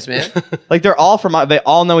friends, man. like they're all from. They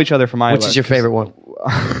all know each other from Iowa. Which is your favorite one?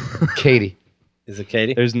 Katie. Is it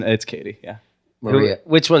Katie? It's Katie. Yeah. Maria.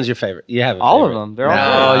 Which one's your favorite? You have a All favorite. of them. They're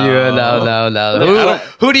all. No.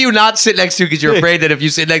 Who do you not sit next to because you're afraid that if you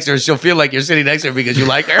sit next to her, she'll feel like you're sitting next to her because you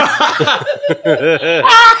like her?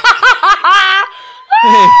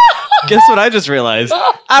 Guess what I just realized?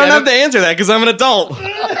 I don't have to answer that because I'm an adult.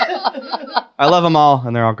 I love them all,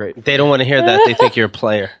 and they're all great. They don't want to hear that. They think you're a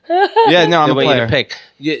player. Yeah, no, I'm They a want you to player.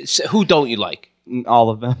 pick. Who don't you like? All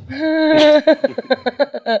of them.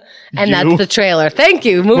 And that's the trailer. Thank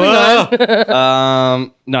you. Moving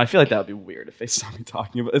on. No, I feel like that would be weird if they saw me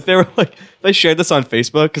talking about. If they were like, if I shared this on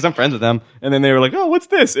Facebook because I'm friends with them, and then they were like, "Oh, what's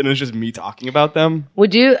this?" and it was just me talking about them.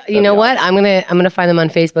 Would you? You know what? I'm gonna find them on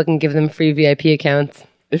Facebook and give them free VIP accounts.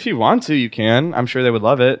 If you want to, you can. I'm sure they would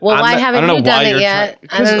love it. Well, why I haven't don't know you done why it you're yet? trying-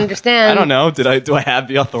 I don't 'cause understand. I don't know. Do I have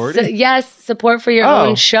the authority? So, yes, support for your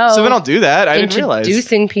own show. So then I'll do that. I didn't realize.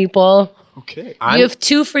 Introducing people. Okay. You have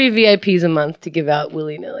 2 free VIPs a month to give out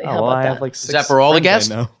willy nilly. How well, about I that? have like 6 Is that for all the friends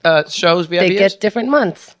guests? I know. Shows, They VIPs? get different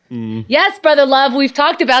months. Yes, brother love. We've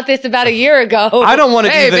talked about this about a year ago. I don't want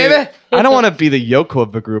to Hey, be the, baby. I don't want to be the Yoko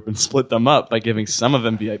of the group and split them up by giving some of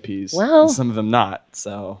them VIPs Well- and some of them not.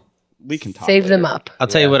 So we can talk. Save later. them up. I'll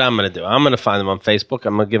tell you what I'm going to do. I'm going to find them on Facebook.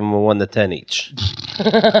 I'm going to give them a 1 to 10 each.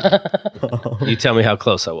 You tell me how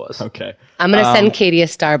close I was. Okay. I'm gonna send Katie a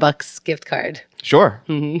Starbucks gift card. Sure.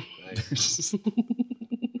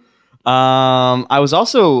 I was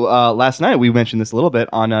also last night. We mentioned this a little bit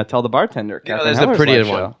on Tell the Bartender. You know, Catherine there's the Heller's prettier live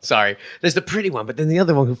one. show. Sorry. There's the pretty one, but then the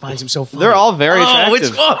other one who finds him so funny. They're all very Oh, attractive.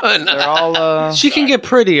 which one? They're all. She can get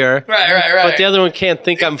prettier, Right. but the other one can't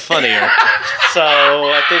think I'm funnier. So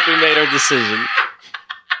I think we made our decision.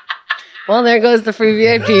 Well, there goes the free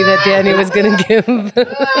VIP that Danny was gonna give.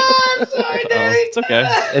 It's okay.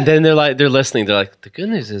 And then they're listening. They're like, the good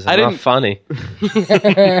news is I'm not didn't- funny.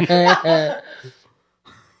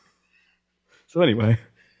 So anyway,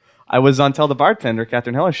 I was on Tell the Bartender,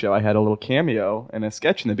 Catherine Heller's show. I had a little cameo and a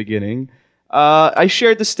sketch in the beginning. I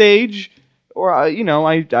shared the stage, or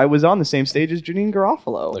I was on the same stage as Janine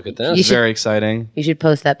Garofalo. Look at It this. was very exciting. You should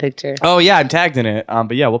post that picture. Oh yeah, I'm tagged in it.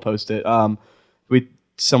 But yeah, we'll post it.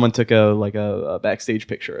 Someone took a backstage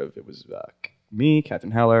picture of it was me,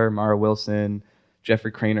 Catherine Heller, Mara Wilson,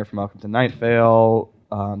 Jeffrey Craner from Welcome to Night Vale,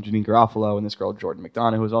 Janine Garofalo, and this girl Jordan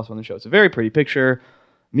McDonough who was also on the show. It's a very pretty picture.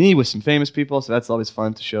 Me with some famous people, so that's always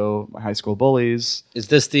fun to show my high school bullies. Is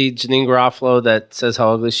this the Janine Garofalo that says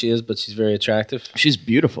how ugly she is, but she's very attractive? She's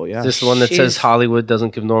beautiful, yeah. Is this the one that She's- says Hollywood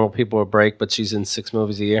doesn't give normal people a break, but she's in 6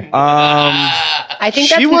 movies a year? I think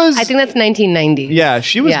She that's was- I think that's 1990. Yeah,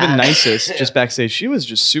 she was Yeah. the nicest just backstage. She was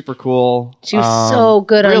just super cool. She was so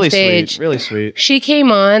good on really stage. Sweet, really sweet. She came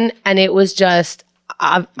on and it was just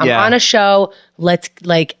I'm Yeah. on a show. Let's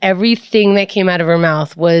like everything that came out of her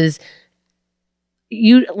mouth was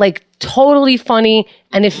totally funny.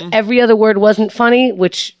 And if every other word wasn't funny,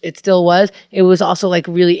 which it still was, it was also like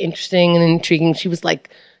really interesting and intriguing. She was like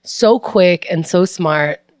so quick and so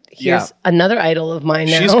smart. Here's another idol of mine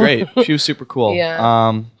now. She's great. She was super cool.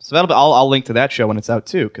 Yeah. So that'll be. I'll link to that show when it's out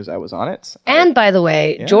too, because I was on it. And by the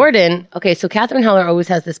way, Jordan, okay, so Catherine Heller always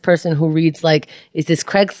has this person who reads like, is this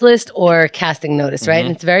Craigslist or casting notice, right?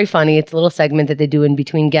 And it's very funny. It's a little segment that they do in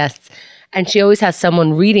between guests. And she always has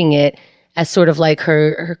someone reading it as sort of like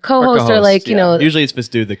her co-host or like, you know. Usually it's this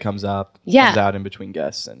dude that comes out in between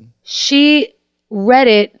guests. And she read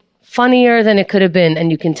it funnier than it could have been, and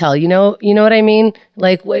you can tell. You know what I mean?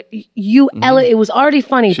 Like what it was already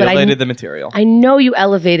funny, she but elevated the material. I know you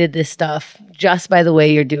elevated this stuff just by the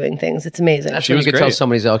way you're doing things. It's amazing. That's when you can tell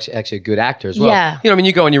somebody's actually a good actor as well. Yeah. You know, I mean,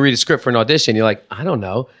 you go and you read a script for an audition, you're like, I don't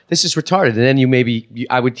know, this is retarded. And then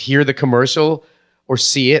I would hear the commercial or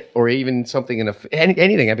see it or even something in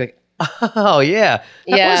anything. I'd be like, oh yeah,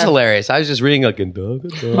 that was hilarious. I was just reading like,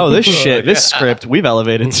 oh, this script we've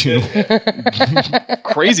elevated to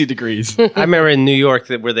crazy degrees. I remember in New York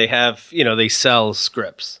where they have, they sell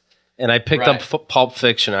scripts, and I picked up Pulp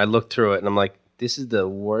Fiction. I looked through it, and I'm like, this is the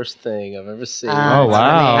worst thing I've ever seen. Oh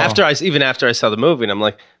wow! After I saw the movie, and I'm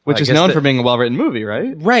like, which is known for being a well-written movie,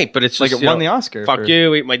 right? Right, but it's just, like it won the Oscar. Fuck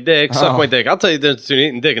you, eat my dick, suck my dick. I'll tell you the difference between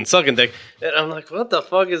eating dick and sucking dick. And I'm like, what the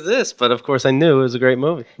fuck is this? But of course, I knew it was a great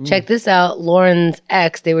movie. Check this out. Lauren's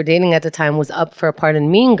ex, they were dating at the time, was up for a part in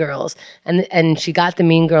Mean Girls, and she got the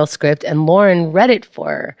Mean Girls script, and Lauren read it for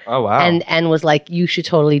her. Oh wow! And was like, you should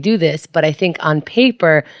totally do this. But I think on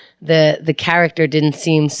paper, the character didn't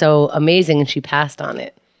seem so amazing, and she passed on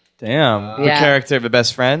it. Damn. The character of the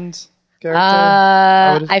best friend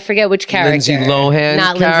character? I forget which character. Lindsay Lohan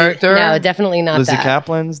not character? No, definitely not Lizzie that.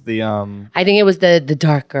 Kaplan's the I think it was the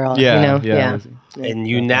dark girl. Yeah. And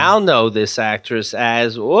you now know this actress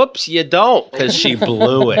as, whoops, you don't, because she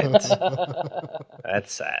blew it.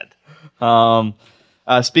 That's sad.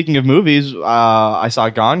 Speaking of movies, I saw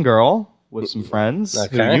Gone Girl with some friends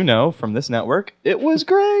who you know from this network. It was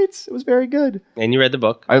great. It was very good. And you read the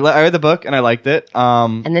book. I read the book and I liked it.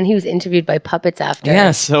 And then he was interviewed by puppets after.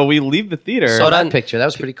 Yeah, so we leave the theater. Saw that picture. That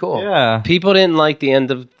was pretty cool. Yeah. People didn't like the end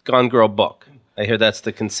of Gone Girl book. I hear that's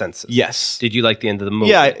the consensus. Yes. Did you like the end of the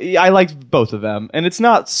movie? Yeah, I liked both of them. And it's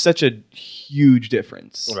not such a huge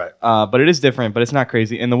difference. Right. But it is different, but it's not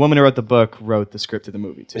crazy. And the woman who wrote the book wrote the script of the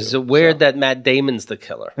movie, too. Is it weird that Matt Damon's the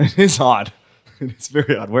killer? It is odd. It's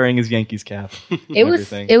very odd, wearing his Yankees cap. It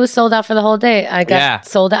was sold out for the whole day. I got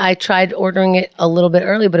sold out. I tried ordering it a little bit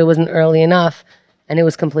early, but it wasn't early enough. And it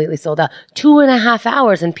was completely sold out. 2.5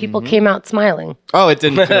 hours, and people came out smiling. Oh, it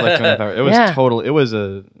didn't feel like 2.5 hours. It was total.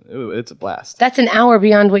 It's a blast. That's an hour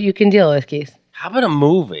beyond what you can deal with, Keith. How about a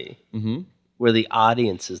movie where the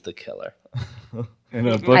audience is the killer? In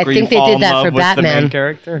a book I where think you they fall did in that love for with the Batman. main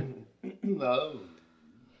character.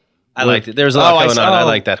 I liked it. There was a lot going on. I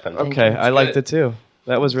like that film. Okay, I liked it too.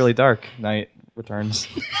 That was really dark. Night Returns,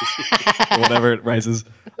 whatever it rises.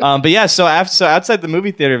 But yeah, so outside the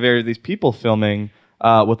movie theater, there are these people filming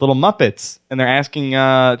with little Muppets, and they're asking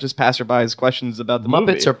just passerbys questions about the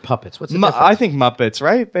movie. Muppets or puppets? What's the difference? I think Muppets,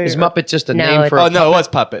 right? Is Muppet just a No, name for? Oh no, it was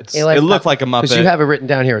puppets. It looked like a Muppet. Because you have it written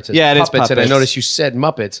down here. It says Yeah, it is puppets, and I puppets. noticed you said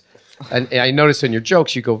Muppets. And I noticed in your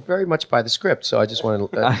jokes you go very much by the script. So I just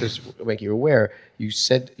want to just make you aware.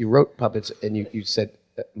 You wrote puppets, and you said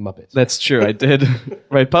Muppets. That's true. I did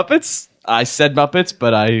write puppets. I said Muppets,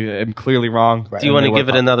 but I am clearly wrong. Do you want to give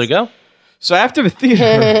it another go? So after the theater,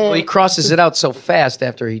 Well, he crosses it out so fast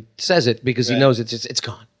after he says it because he knows it's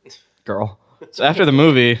gone. girl. So after the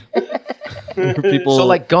movie, people. So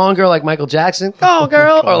like Gone Girl, like Michael Jackson, Gone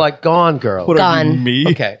Girl, or like Gone Girl. What are you, Gone. me?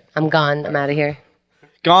 Okay. I'm gone. I'm out of here.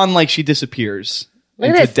 Gone like she disappears Look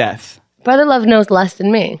at into this. death. Brother Love knows less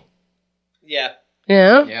than me. Yeah. You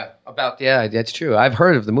know? Yeah, that's true. I've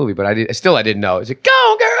heard of the movie, but I didn't know. Is it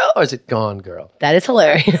Gone Girl or is it Gone Girl? That is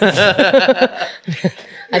hilarious.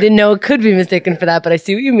 I didn't know it could be mistaken for that, but I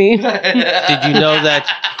see what you mean. Did you know that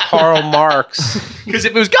Karl Marx? Because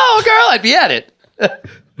if it was Gone Girl, I'd be at it.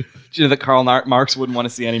 Do you know that Karl Marx wouldn't want to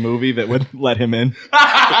see any movie that would let him in?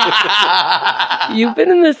 You've been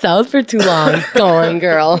in the South for too long. Go on,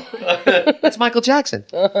 girl. That's Michael Jackson.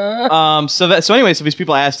 So anyway, these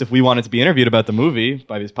people asked if we wanted to be interviewed about the movie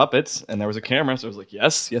by these puppets, and there was a camera, so I was like,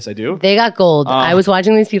 yes, I do. They got gold. I was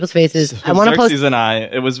watching these people's faces. I want to post. Xerxes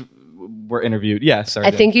and were interviewed. Yeah, sorry.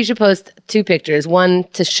 I think you should post 2 pictures. One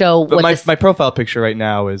to show But what my profile picture right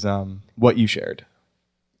now is what you shared.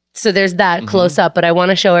 So there's that close up, but I want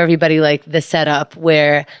to show everybody like the setup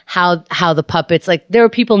where how the puppets, like there were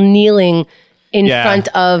people kneeling in front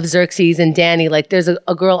of Xerxes and Danny. Like there's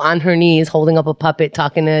a girl on her knees holding up a puppet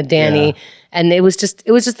talking to Danny. Yeah. And it was just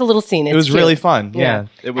a little scene. It was cute. Really fun. Yeah.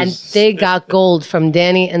 It was. And they got gold from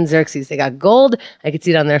Danny and Xerxes. They got gold. I could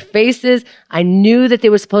see it on their faces. I knew that they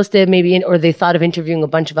were supposed to or they thought of interviewing a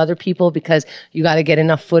bunch of other people because you got to get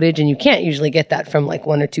enough footage and you can't usually get that from like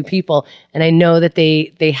one or two people. And I know that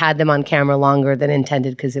they had them on camera longer than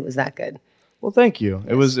intended because it was that good. Well, thank you.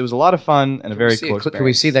 Yes. It was a lot of fun and a very cool experience. Can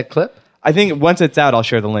we see that clip? I think once it's out, I'll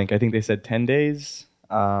share the link. I think they said 10 days.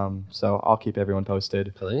 So I'll keep everyone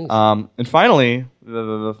posted. Please. And finally,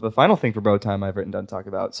 the final thing for Bro Time I've written down to talk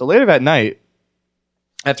about. So later that night,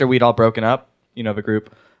 after we'd all broken up, the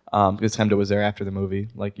group, because Chemda was there after the movie,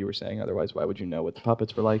 like you were saying. Otherwise, why would you know what the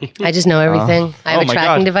puppets were like? I just know everything. I have a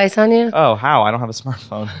tracking device on you. Oh, how? I don't have a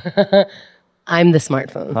smartphone. I'm the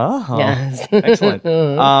smartphone. Oh, yes. Excellent.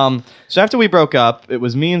 So after we broke up, it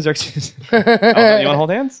was me and Xerxes. You want to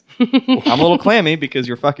hold hands? I'm a little clammy because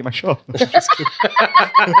you're fucking my show.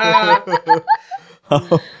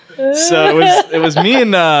 So it was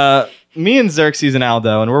me and Xerxes and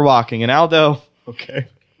Aldo, and we're walking, and Aldo. Okay.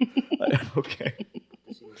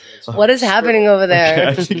 What is happening over there?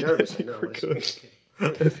 I think we're good.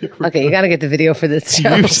 Okay, you got to get the video for this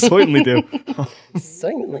show. You certainly do.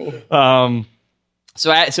 Certainly. So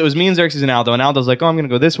it was me and Xerxes and Aldo's like, oh, I'm going to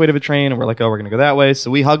go this way to the train, and we're like, oh, we're going to go that way. So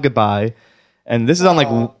we hug goodbye, and this is on like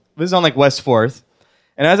West 4th,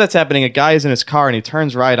 and as that's happening, a guy is in his car, and he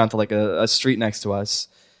turns right onto like a street next to us,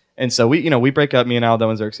 and so we break up, me and Aldo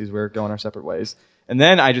and Xerxes, we're going our separate ways, and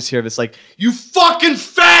then I just hear this like, you fucking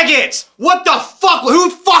faggots! What the fuck? Who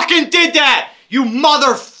fucking did that? You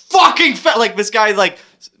motherfucking like this guy like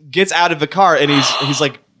gets out of the car, and he's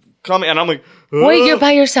like coming, and I'm like, wait, you're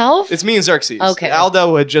by yourself? It's me and Xerxes. Okay.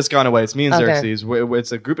 Aldo had just gone away. It's me and Xerxes.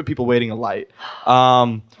 It's a group of people waiting a light.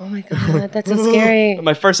 Oh my God, that's so scary.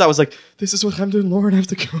 My first thought was like, this is what Chemda and Lauren have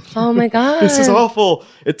to go through. Oh my God. This is awful.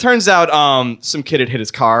 It turns out some kid had hit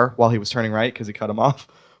his car while he was turning right because he cut him off.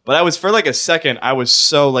 But I was, for like a second, I was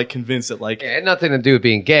so like convinced that like... It had nothing to do with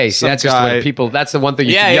being gay. See, that's just when people... That's the one thing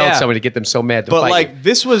you can yell at somebody to get them so mad to fight. But like, you.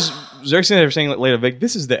 this was... Xerxes and I were saying later, like,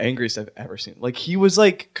 this is the angriest I've ever seen. Like, he was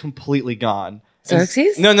like completely gone.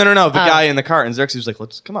 Xerxes? No. The guy in the car. And Xerxes was like,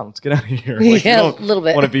 let's get out of here. Like, yeah, a little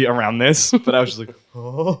bit. Want to be around this. But I was just like,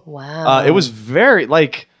 oh. Wow. It was very,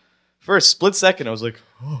 like, for a split second, I was like,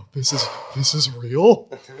 oh, this is real?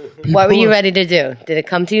 What were you ready to do? Did it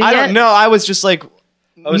come to you I yet? don't know. I was just like,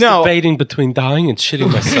 I was debating between dying and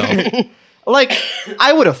shitting myself. Like,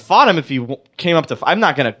 I would have fought him if he came up to... I'm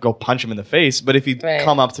not going to go punch him in the face, but if he'd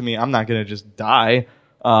come up to me, I'm not going to just die.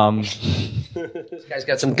 This guy's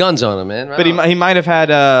got some guns on him, man. Right, but he might have had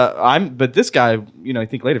but this guy, I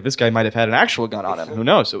think later this guy might have had an actual gun on him. Who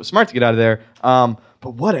knows? So it was smart to get out of there.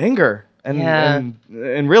 But what anger.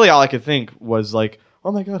 And really all I could think was like,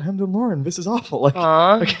 oh my God, Chemda and Lauren, this is awful. Like,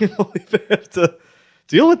 I can't believe I have to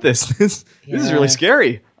deal with this. This is really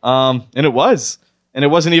scary. And it was. And it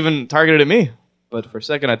wasn't even targeted at me. But for a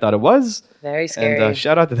second I thought it was. Very scary. And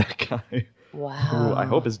shout out to that guy. Wow. Who I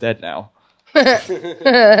hope is dead now. In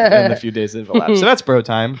the few days that have elapsed. So that's Bro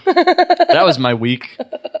Time. That was my week.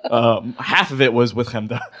 Half of it was with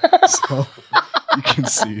Chemda. So you can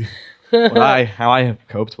see how I have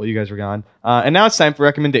coped while you guys were gone. And now it's time for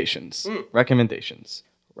recommendations. Recommendations.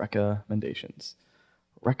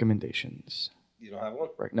 You don't have one?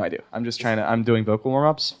 No, I do. I'm doing vocal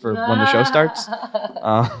warm-ups for when the show starts.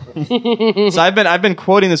 So I've been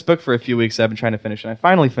quoting this book for a few weeks. I've been trying to finish it. And I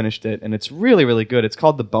finally finished it, and it's really, really good. It's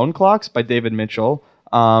called The Bone Clocks by David Mitchell.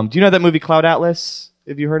 Do you know that movie Cloud Atlas?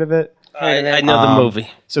 Have you heard of it? I know the movie.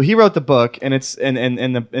 So he wrote the book, and it's in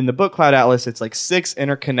the book Cloud Atlas. It's like 6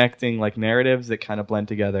 interconnecting like narratives that kind of blend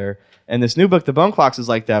together. And this new book, The Bone Clocks, is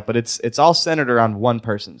like that, but it's all centered around one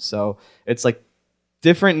person. So it's like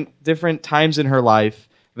different times in her life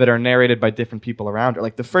that are narrated by different people around her.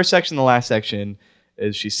 Like the first section, the last section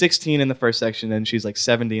is she's 16 in the first section, and she's like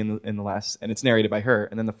 70 in the last, and it's narrated by her.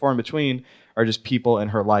 And then the 4 in between are just people in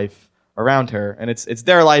her life around her, and it's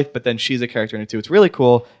their life, but then she's a character in it too. It's really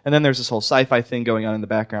cool. And then there's this whole sci-fi thing going on in the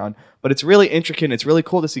background, but it's really intricate. And it's really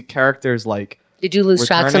cool to see characters like. Did you lose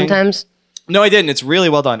track sometimes? No, I didn't. It's really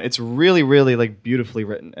well done. It's really, really like beautifully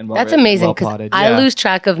written and well. That's written, amazing. well plotted. I lose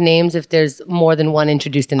track of names if there's more than one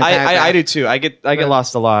introduced in the paragraph. I do too. I get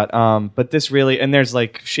lost a lot. But this really, and there's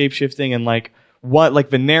like shape shifting and like what like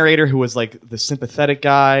the narrator who was like the sympathetic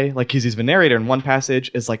guy, like he's the narrator in one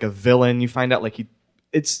passage is like a villain. You find out like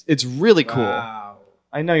it's really cool. Wow.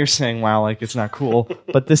 I know you're saying, wow, like it's not cool,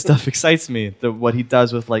 but this stuff excites me. What he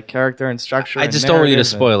does with like character and structure. I just don't want you to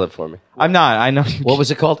spoil it for me. I'm not. I know. What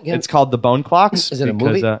was it called again? It's called The Bone Clocks. Is it a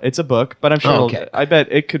movie? It's a book, but I'm sure. Okay. I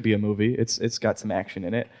bet it could be a movie. It's got some action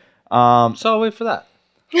in it. So I'll wait for that.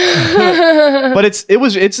 But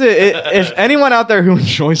if anyone out there who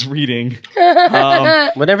enjoys reading,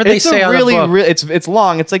 Whatever they it's say a on really the book. it's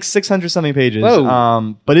long. It's like 600 something pages.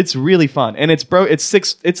 Whoa. But it's really fun, and it's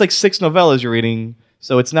like 6 novellas you're reading.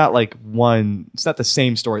 So it's not like it's not the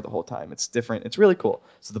same story the whole time. It's different. It's really cool.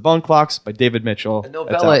 So The Bone Clocks by David Mitchell. A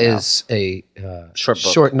novella is a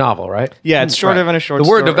short novel, right? Yeah, it's shorter than a short The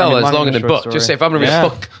story. word novella is longer than short book. story. Just say if I'm going to read a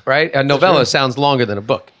book, right? A novella sounds longer than a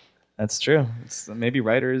book. That's true. Maybe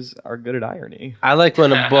writers are good at irony. I like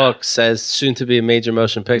when a book says soon to be a major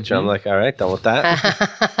motion picture. I'm like, all right, done with that.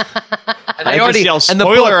 And I just yell, and the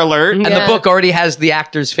spoiler book- alert. And the book already has the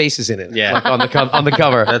actors' faces in it. Yeah. Like on the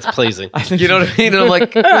cover. That's pleasing. You know what I mean? And I'm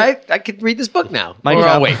like, all right, I could read this book now. Or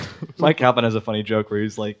I'll wait. Mike Halpin has a funny joke where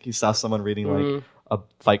he's like, he saw someone reading like a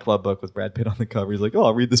Fight Club book with Brad Pitt on the cover. He's like, oh,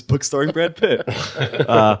 I'll read this book starring Brad Pitt.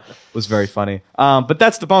 Was very funny. But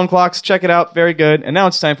that's The Bone Clocks. Check it out. Very good. And now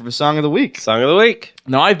it's time for the Song of the Week. Song of the week.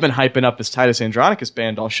 Now, I've been hyping up this Titus Andronicus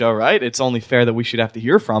band all show, right? It's only fair that we should have to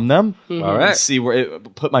hear from them. All right. See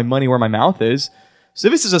put my money where my mouth is. So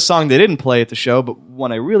this is a song they didn't play at the show, but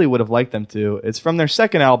one I really would have liked them to. It's from their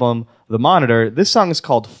second album, The Monitor. This song is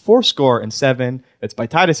called 407. It's by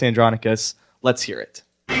Titus Andronicus. Let's hear it.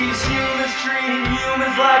 These humans treat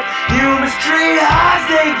humans like humans treat us.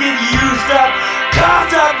 They get used up,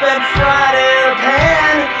 coughed up, and fried in a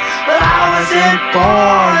pan. But I wasn't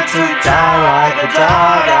born to die like a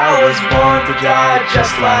dog. I was born to die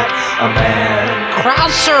just like a man.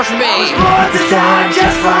 Crowd surf me. I was born to die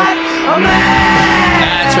just like a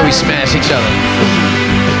man. That's where we smash each other.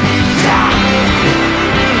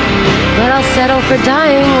 But I'll settle for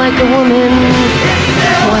dying like a woman.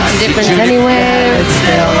 What's the difference anyway? It's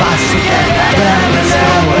still lost again, but I'm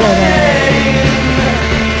still winning.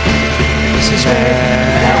 This is where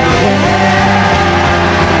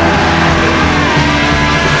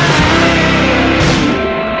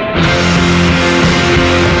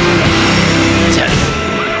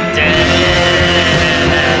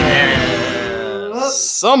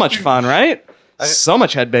So much fun, right? So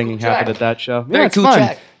much headbanging happened at that show. Very it's cool fun.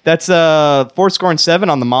 track. That's 407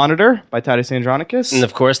 on The Monitor by Titus Andronicus. And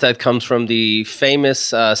of course, that comes from the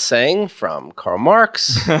famous saying from Karl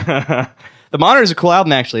Marx. The Monitor is a cool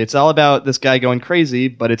album, actually. It's all about this guy going crazy,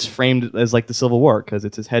 but it's framed as like the Civil War because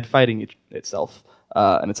it's his head fighting itself.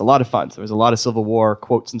 And it's a lot of fun. So there's a lot of Civil War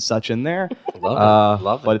quotes and such in there.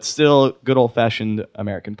 Love it. But it's still good old-fashioned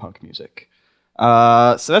American punk music. So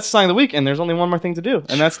that's the Song of the Week, and there's only one more thing to do,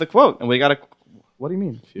 and that's the quote. And we got to... What do you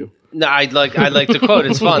mean, few? No, I like the quote.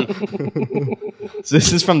 It's fun. So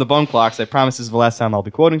this is from The Bone Clocks. I promise this is the last time I'll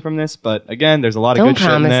be quoting from this, but again, there's a lot of Don't good shit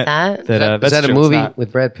in promise it. that. Is That's that a true, movie it's not.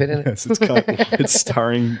 with Brad Pitt in it? Yes, it's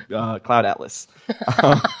starring Cloud Atlas.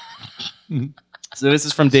 So this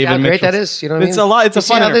is from David how great Mitchell. that is? You know what I mean? It's a lot. It's You a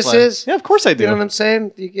see fun how this interplay. is? Yeah, of course I do. You know what I'm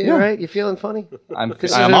saying? You get it Yeah. right? You feeling funny? I'm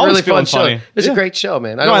This is always a really feeling fun funny. show. This is Yeah. a great show,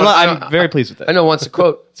 man. No, I'm very pleased with it. I know once a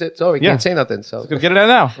quote, it's over. You Yeah. can't say nothing. So, Go get it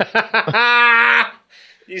out now.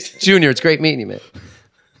 Junior, it's great meeting you, man.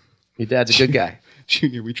 Your dad's a good guy.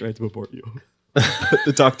 Junior, we tried to abort you. But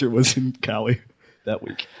the doctor was in Cali that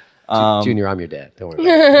week. Junior, I'm your dad. Don't worry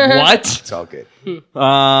about it. What? It's all good.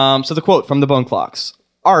 So the quote from The Bone Clocks.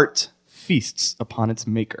 Art feasts upon its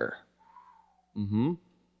maker.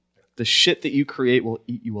 The shit that you create will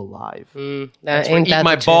eat you alive. That Where ain't Eat that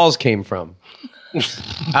My the truth. Balls came from.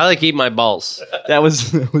 I like eat my balls. That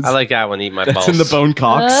was I like that one. Eat my that's balls. in The Bone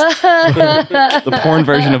Clocks. The porn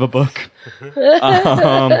version of a book.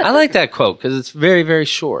 I like that quote because it's very, very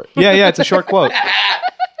short. Yeah, it's a short quote.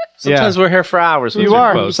 Sometimes we're here for hours. With You your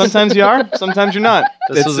are. quotes. Sometimes you are. Sometimes you're not.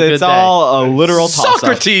 This was a good It's day. all a literal toss-up.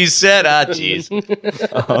 Socrates said, jeez.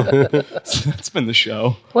 That's been the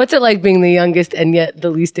show. What's it like being the youngest and yet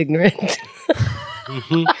the least ignorant?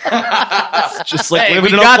 Just like Hey,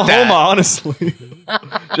 living we in got Oklahoma, that. honestly.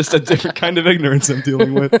 Just a different kind of ignorance I'm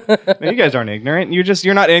dealing with. Man, you guys aren't ignorant.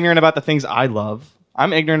 You're not ignorant about the things I love.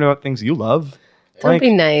 I'm ignorant about things you love. Don't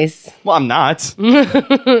be nice. Well, I'm not.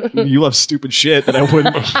 You love stupid shit that I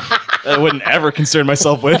wouldn't ever concern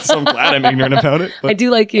myself with. So I'm glad I'm ignorant about it. I But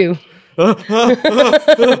do like you.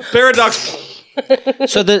 paradox.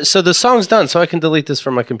 So the song's done. So I can delete this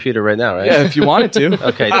from my computer right now, right? Yeah, if you wanted to.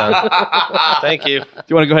 Okay, done. Thank you. Do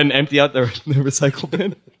you want to go ahead and empty out the recycle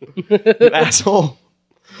bin? You asshole.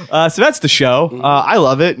 So that's the show. I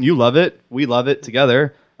love it. You love it. We love it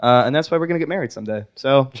together. And that's why we're going to get married someday.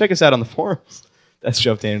 So check us out on the forums. That's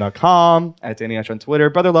joeofdanny.com. At Danny Ash on Twitter.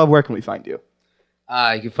 Brother Love, where can we find you?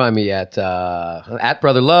 You can find me at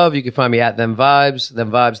Brother Love. You can find me at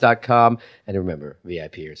themvibes.com. And remember,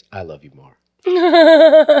 VIPers, I love you more.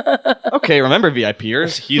 Okay, remember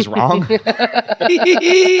VIPers, he's wrong.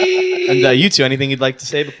 And you two, anything you'd like to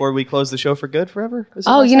say before we close the show for good forever?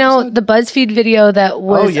 Oh, the BuzzFeed video that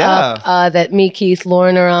was up that me, Keith,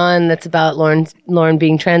 Lauren are on, that's about Lauren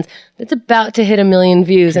being trans, it's about to hit 1 million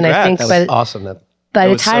views. Congrats. And I think That was awesome. by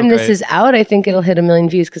the time this is out, I think it'll hit 1 million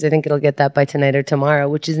views because I think it'll get that by tonight or tomorrow,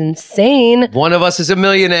 which is insane. One of us is a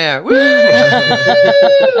millionaire.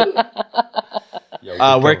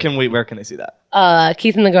 Where can they see that?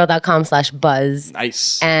 KeithandTheGirl.com/buzz.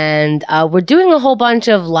 Nice. And we're doing a whole bunch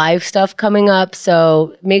of live stuff coming up.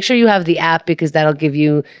 So make sure you have the app because that'll give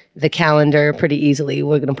you the calendar pretty easily.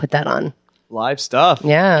 We're going to put that on. Live stuff.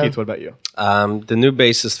 Yeah. Keith, what about you? The new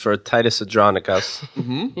bassist for Titus Andronicus.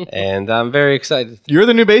 And I'm very excited. You're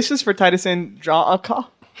the new bassist for Titus Andronicus?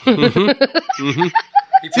 See,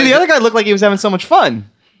 the other guy looked like he was having so much fun.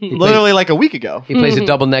 Literally like a week ago. He plays a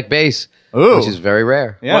double neck bass, which is very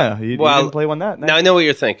rare. Yeah, he didn't play one that night. Now I know what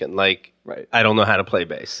you're thinking. Like, Right. I don't know how to play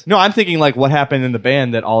bass. No, I'm thinking like what happened in the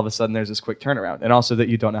band that all of a sudden there's this quick turnaround, and also that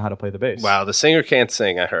you don't know how to play the bass. Wow, the singer can't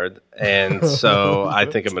sing, I heard. And so I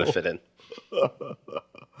think I'm going to fit in.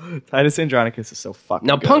 Titus Andronicus is so fucking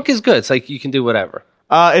Now, good. punk is good. It's like you can do whatever.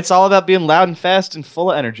 It's all about being loud and fast and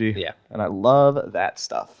full of energy. Yeah. And I love that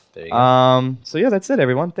stuff. There you go. So yeah, that's it,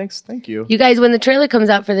 everyone. Thank you. You guys, when the trailer comes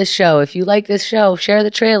out for this show, if you like this show, share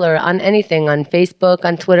the trailer on anything, on Facebook,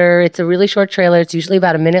 on Twitter. It's a really short trailer. It's usually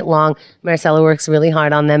about a minute long. Marcella works really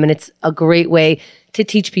hard on them, and it's a great way to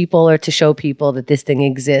teach people or to show people that this thing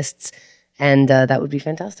exists. And that would be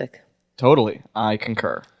fantastic. Totally. I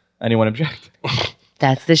concur. Anyone object?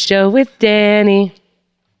 That's the show with Danny.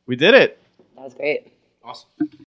 We did it. That was great. Awesome.